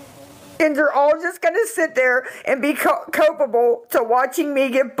 And they're all just going to sit there and be culpable to watching me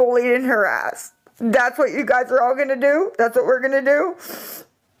get bullied and harassed. That's what you guys are all going to do? That's what we're going to do?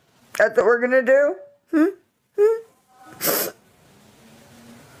 That's what we're going to do?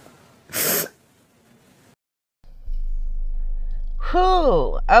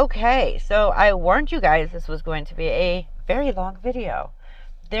 Whew. Okay, so I warned you guys this was going to be a very long video.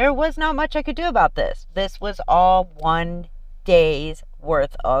 There was not much I could do about this. This was all 1 day's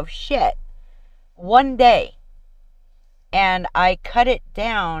worth of shit. 1 day. And I cut it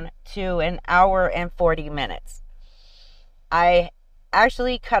down to 1 hour and 40 minutes. I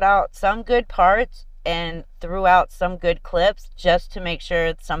actually cut out some good parts and threw out some good clips just to make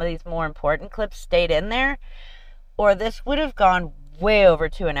sure some of these more important clips stayed in there, or this would have gone way over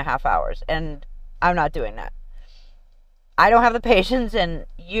 2.5 hours, and I'm not doing that. I don't have the patience, and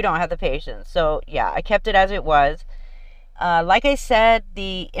you don't have the patience. So yeah, I kept it as it was. Like I said,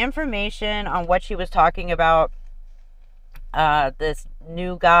 the information on what she was talking about, this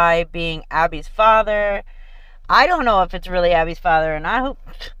new guy being Abby's father, I don't know if it's really Abby's father, and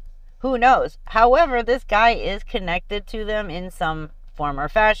who knows. However, this guy is connected to them in some form or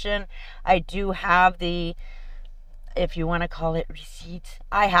fashion. I do have the, if you want to call it, receipt.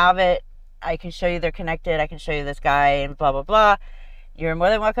 I have it. I can show you they're connected. I can show you this guy and blah, blah, blah. You're more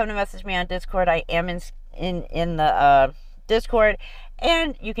than welcome to message me on Discord. I am in the Discord,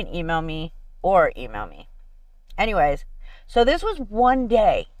 and you can email me or email me. Anyways, so this was 1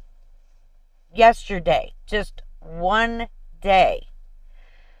 day. Yesterday. Just 1 day.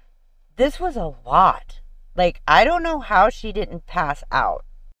 This was a lot. Like, I don't know how she didn't pass out.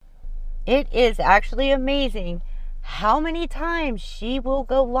 It is actually amazing how many times she will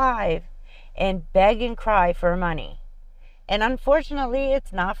go live and beg and cry for money. And unfortunately,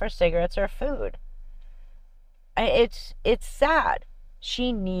 it's not for cigarettes or food. It's sad.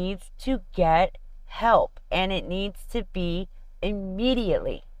 She needs to get help, and it needs to be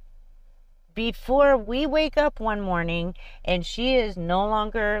immediately. Before we wake up one morning and she is no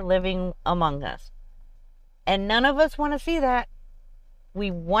longer living among us. And none of us want to see that.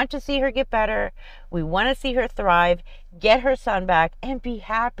 We want to see her get better. We want to see her thrive, get her son back, and be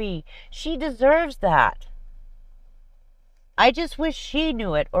happy. She deserves that. I just wish she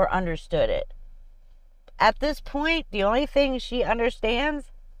knew it or understood it. At this point, the only thing she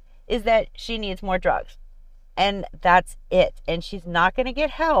understands is that she needs more drugs. And that's it. And she's not going to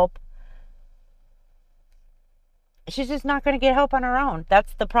get help. She's just not going to get help on her own.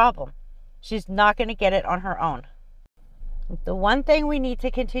 That's the problem. She's not going to get it on her own. The one thing we need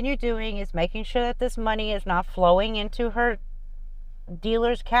to continue doing is making sure that this money is not flowing into her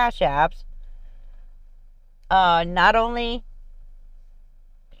dealer's cash apps. Not only,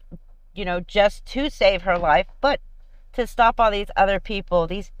 just to save her life, but to stop all these other people,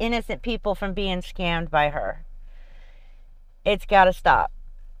 these innocent people, from being scammed by her. It's got to stop.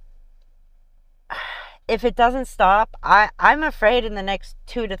 If it doesn't stop, I'm afraid in the next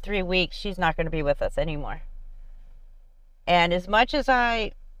 2 to 3 weeks, she's not going to be with us anymore. And as much as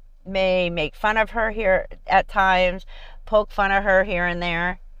I may make fun of her here at times, poke fun of her here and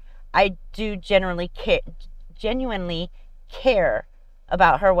there, I do genuinely care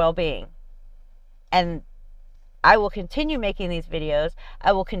about her well-being. And I will continue making these videos.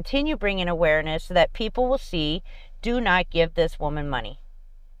 I will continue bringing awareness so that people will see, do not give this woman money.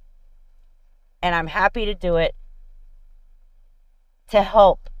 And I'm happy to do it to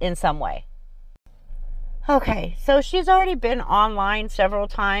help in some way. Okay, so she's already been online several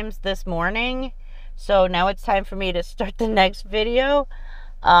times this morning. So now it's time for me to start the next video.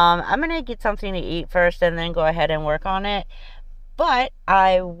 I'm going to get something to eat first and then go ahead and work on it. But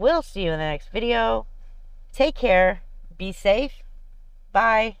I will see you in the next video. Take care. Be safe.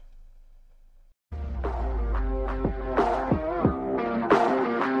 Bye.